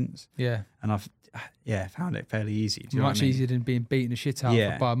 40-minute stints, and I've found it fairly easy. Do you know what I mean? Easier than being beaten the shit out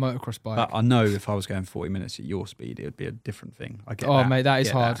by a motocross bike. But I know if I was going 40 minutes at your speed, it would be a different thing. I get oh that. mate, that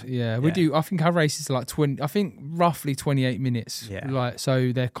is hard. Yeah, we do. I think our races are like 20. I think roughly 28 minutes. Yeah. Like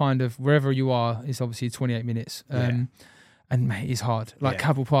so, they're kind of wherever you are. It's obviously 28 minutes. And mate, it's hard. Like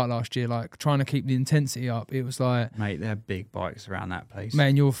Cabell Park last year, like trying to keep the intensity up. It was like, mate, they're big bikes around that place.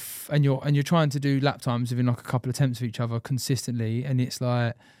 Man, you're trying to do lap times within like a couple of attempts of each other consistently, and it's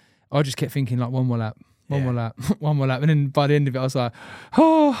like I just kept thinking like one more lap, one more lap, and then by the end of it, I was like,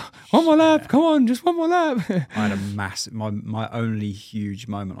 oh, one more lap, come on, just one more lap. I had a massive, my only huge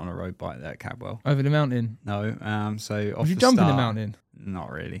moment on a road bike there at Cadwell. Over the mountain? No, so off Would you the jump start, in the mountain?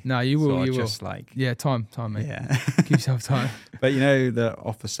 Not really. No, you will. So you just will. like time, mate. Yeah, give yourself time. But you know, the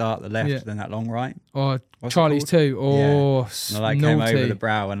off the start, the left, then that long right. Or What's Charlie's too. Or and I came over the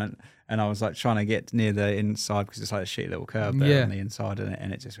brow and I was like trying to get near the inside because it's like a shitty little curve there on the inside,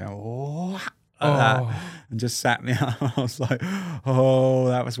 and it just went like that, and just sat me up. I was like, oh,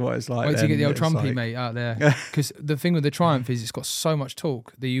 that was what it's like. Wait till you get the old trumpy, like, mate, out there. Because the thing with the Triumph is it's got so much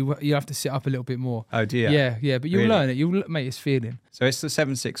torque that you have to sit up a little bit more. Oh dear. Yeah, but you'll learn it. Mate, it's feeling. So it's the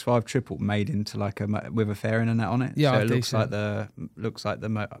 765 triple made into like with a fairing and that on it. Yeah, so it looks like the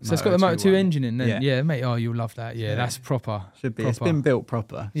So it's got the Moto 2 engine in then. Yeah, mate. Oh, you'll love that. Yeah, that's proper. Should be. Proper. It's been built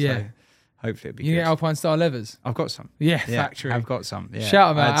proper. Yeah. So hopefully it'll be You good. get Alpine Star levers? I've got some. Yeah, factory. I've got some. Yeah.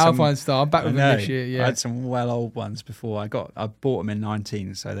 Shout out Alpine Star. I'm back with them this year. Yeah. I had some well old ones before. I bought them in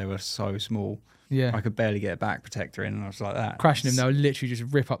 19, so they were so small. Yeah. I could barely get a back protector in, and I was like that. Crashing them, they'll literally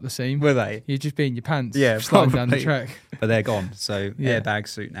just rip up the seam. Were they? You'd just be in your pants. Yeah, sliding down the probably. track. But they're gone. So airbag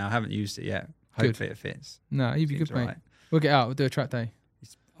suit now. I haven't used it yet. Hopefully it fits. No, you'd be Seems good, mate. right. We'll get out. We'll do a track day.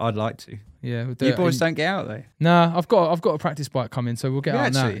 I'd like to. Yeah, we'll do You it. boys don't get out though. Nah, I've got a practice bike coming, so we'll get out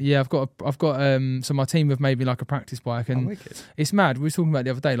on that. actually? Yeah, I've got so my team have made me like a practice bike, and wicked. it's mad. We were talking about it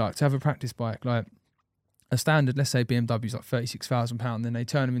the other day, like to have a practice bike, like a standard, let's say BMW's like £36,000, then they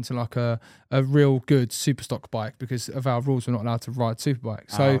turn them into like a real good super stock bike because of our rules. We're not allowed to ride superbike.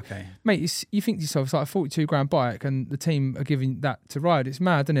 So, mate, you think to yourself, it's like a 42 grand bike, and the team are giving that to ride. It's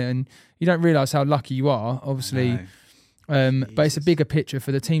mad, isn't it? And you don't realise how lucky you are, obviously. But it's a bigger picture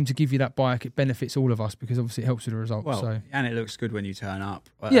for the team to give you that bike. It benefits all of us because obviously it helps with the results. Well, and it looks good when you turn up.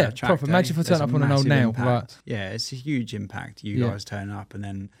 Proper. Imagine if I turn up on an old nail. Right. Yeah, it's a huge impact. You guys turn up and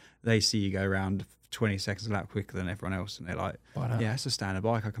then they see you go around 20 seconds a lap quicker than everyone else, and they're like, yeah, it's a standard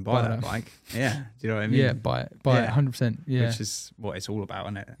bike. I can buy that bike. Yeah, do you know what I mean? Yeah, buy it 100%. Yeah, which is what it's all about,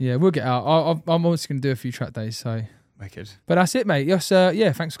 isn't it? Yeah, we'll get out. I'm also going to do a few track days, so. Wicked. But that's it, mate. Yes,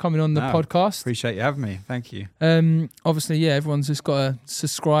 thanks for coming on the podcast. Appreciate you having me. Thank you. Obviously, everyone's just got to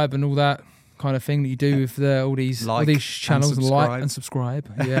subscribe and all that kind of thing that you do with all these channels. Like and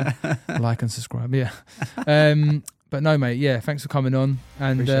subscribe. Yeah, like and subscribe. Yeah. But no, mate. Thanks for coming on,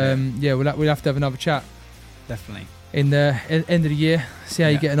 and we'll have to have another chat. Definitely. In the end of the year, see how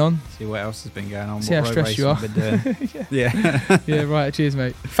you're getting on. See what else has been going on. See how stressed you are. Yeah, right. Cheers,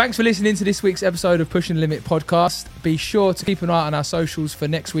 mate. Thanks for listening to this week's episode of Pushing the Limit podcast. Be sure to keep an eye on our socials for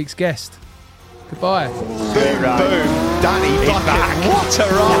next week's guest. Goodbye. Boom, boom. Danny Bucket. What a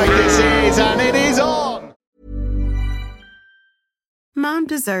ride this is, and it is on. Mom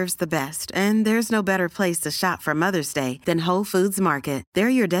deserves the best, and there's no better place to shop for Mother's Day than Whole Foods Market. They're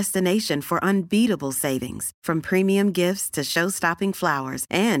your destination for unbeatable savings, from premium gifts to show-stopping flowers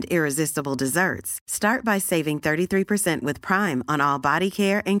and irresistible desserts. Start by saving 33% with Prime on all body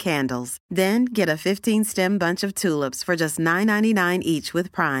care and candles. Then get a 15-stem bunch of tulips for just $9.99 each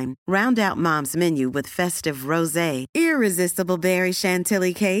with Prime. Round out Mom's menu with festive rosé, irresistible berry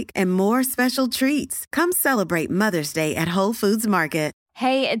chantilly cake, and more special treats. Come celebrate Mother's Day at Whole Foods Market.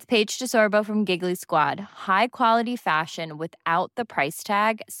 Hey, it's Paige DeSorbo from Giggly Squad. High quality fashion without the price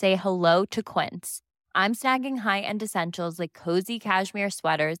tag. Say hello to Quince. I'm snagging high-end essentials like cozy cashmere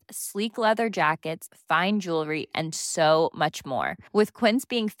sweaters, sleek leather jackets, fine jewelry, and so much more. With Quince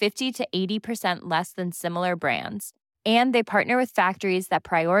being 50 to 80% less than similar brands. And they partner with factories that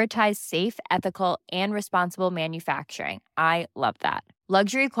prioritize safe, ethical, and responsible manufacturing. I love that.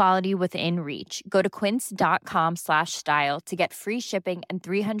 Luxury quality within reach. Go to quince.com/style to get free shipping and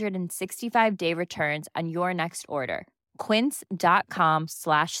 365-day returns on your next order.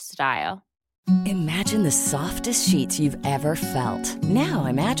 quince.com/style. Imagine the softest sheets you've ever felt. Now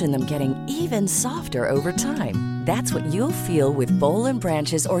imagine them getting even softer over time. That's what you'll feel with Boll &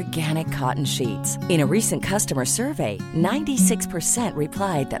 Branch's organic cotton sheets. In a recent customer survey, 96%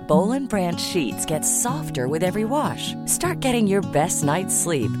 replied that Boll & Branch sheets get softer with every wash. Start getting your best night's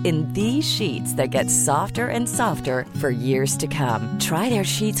sleep in these sheets that get softer and softer for years to come. Try their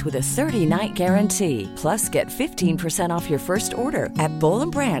sheets with a 30-night guarantee. Plus, get 15% off your first order at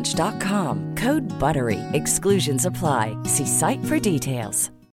bollandbranch.com. Code BUTTERY. Exclusions apply. See site for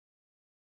details.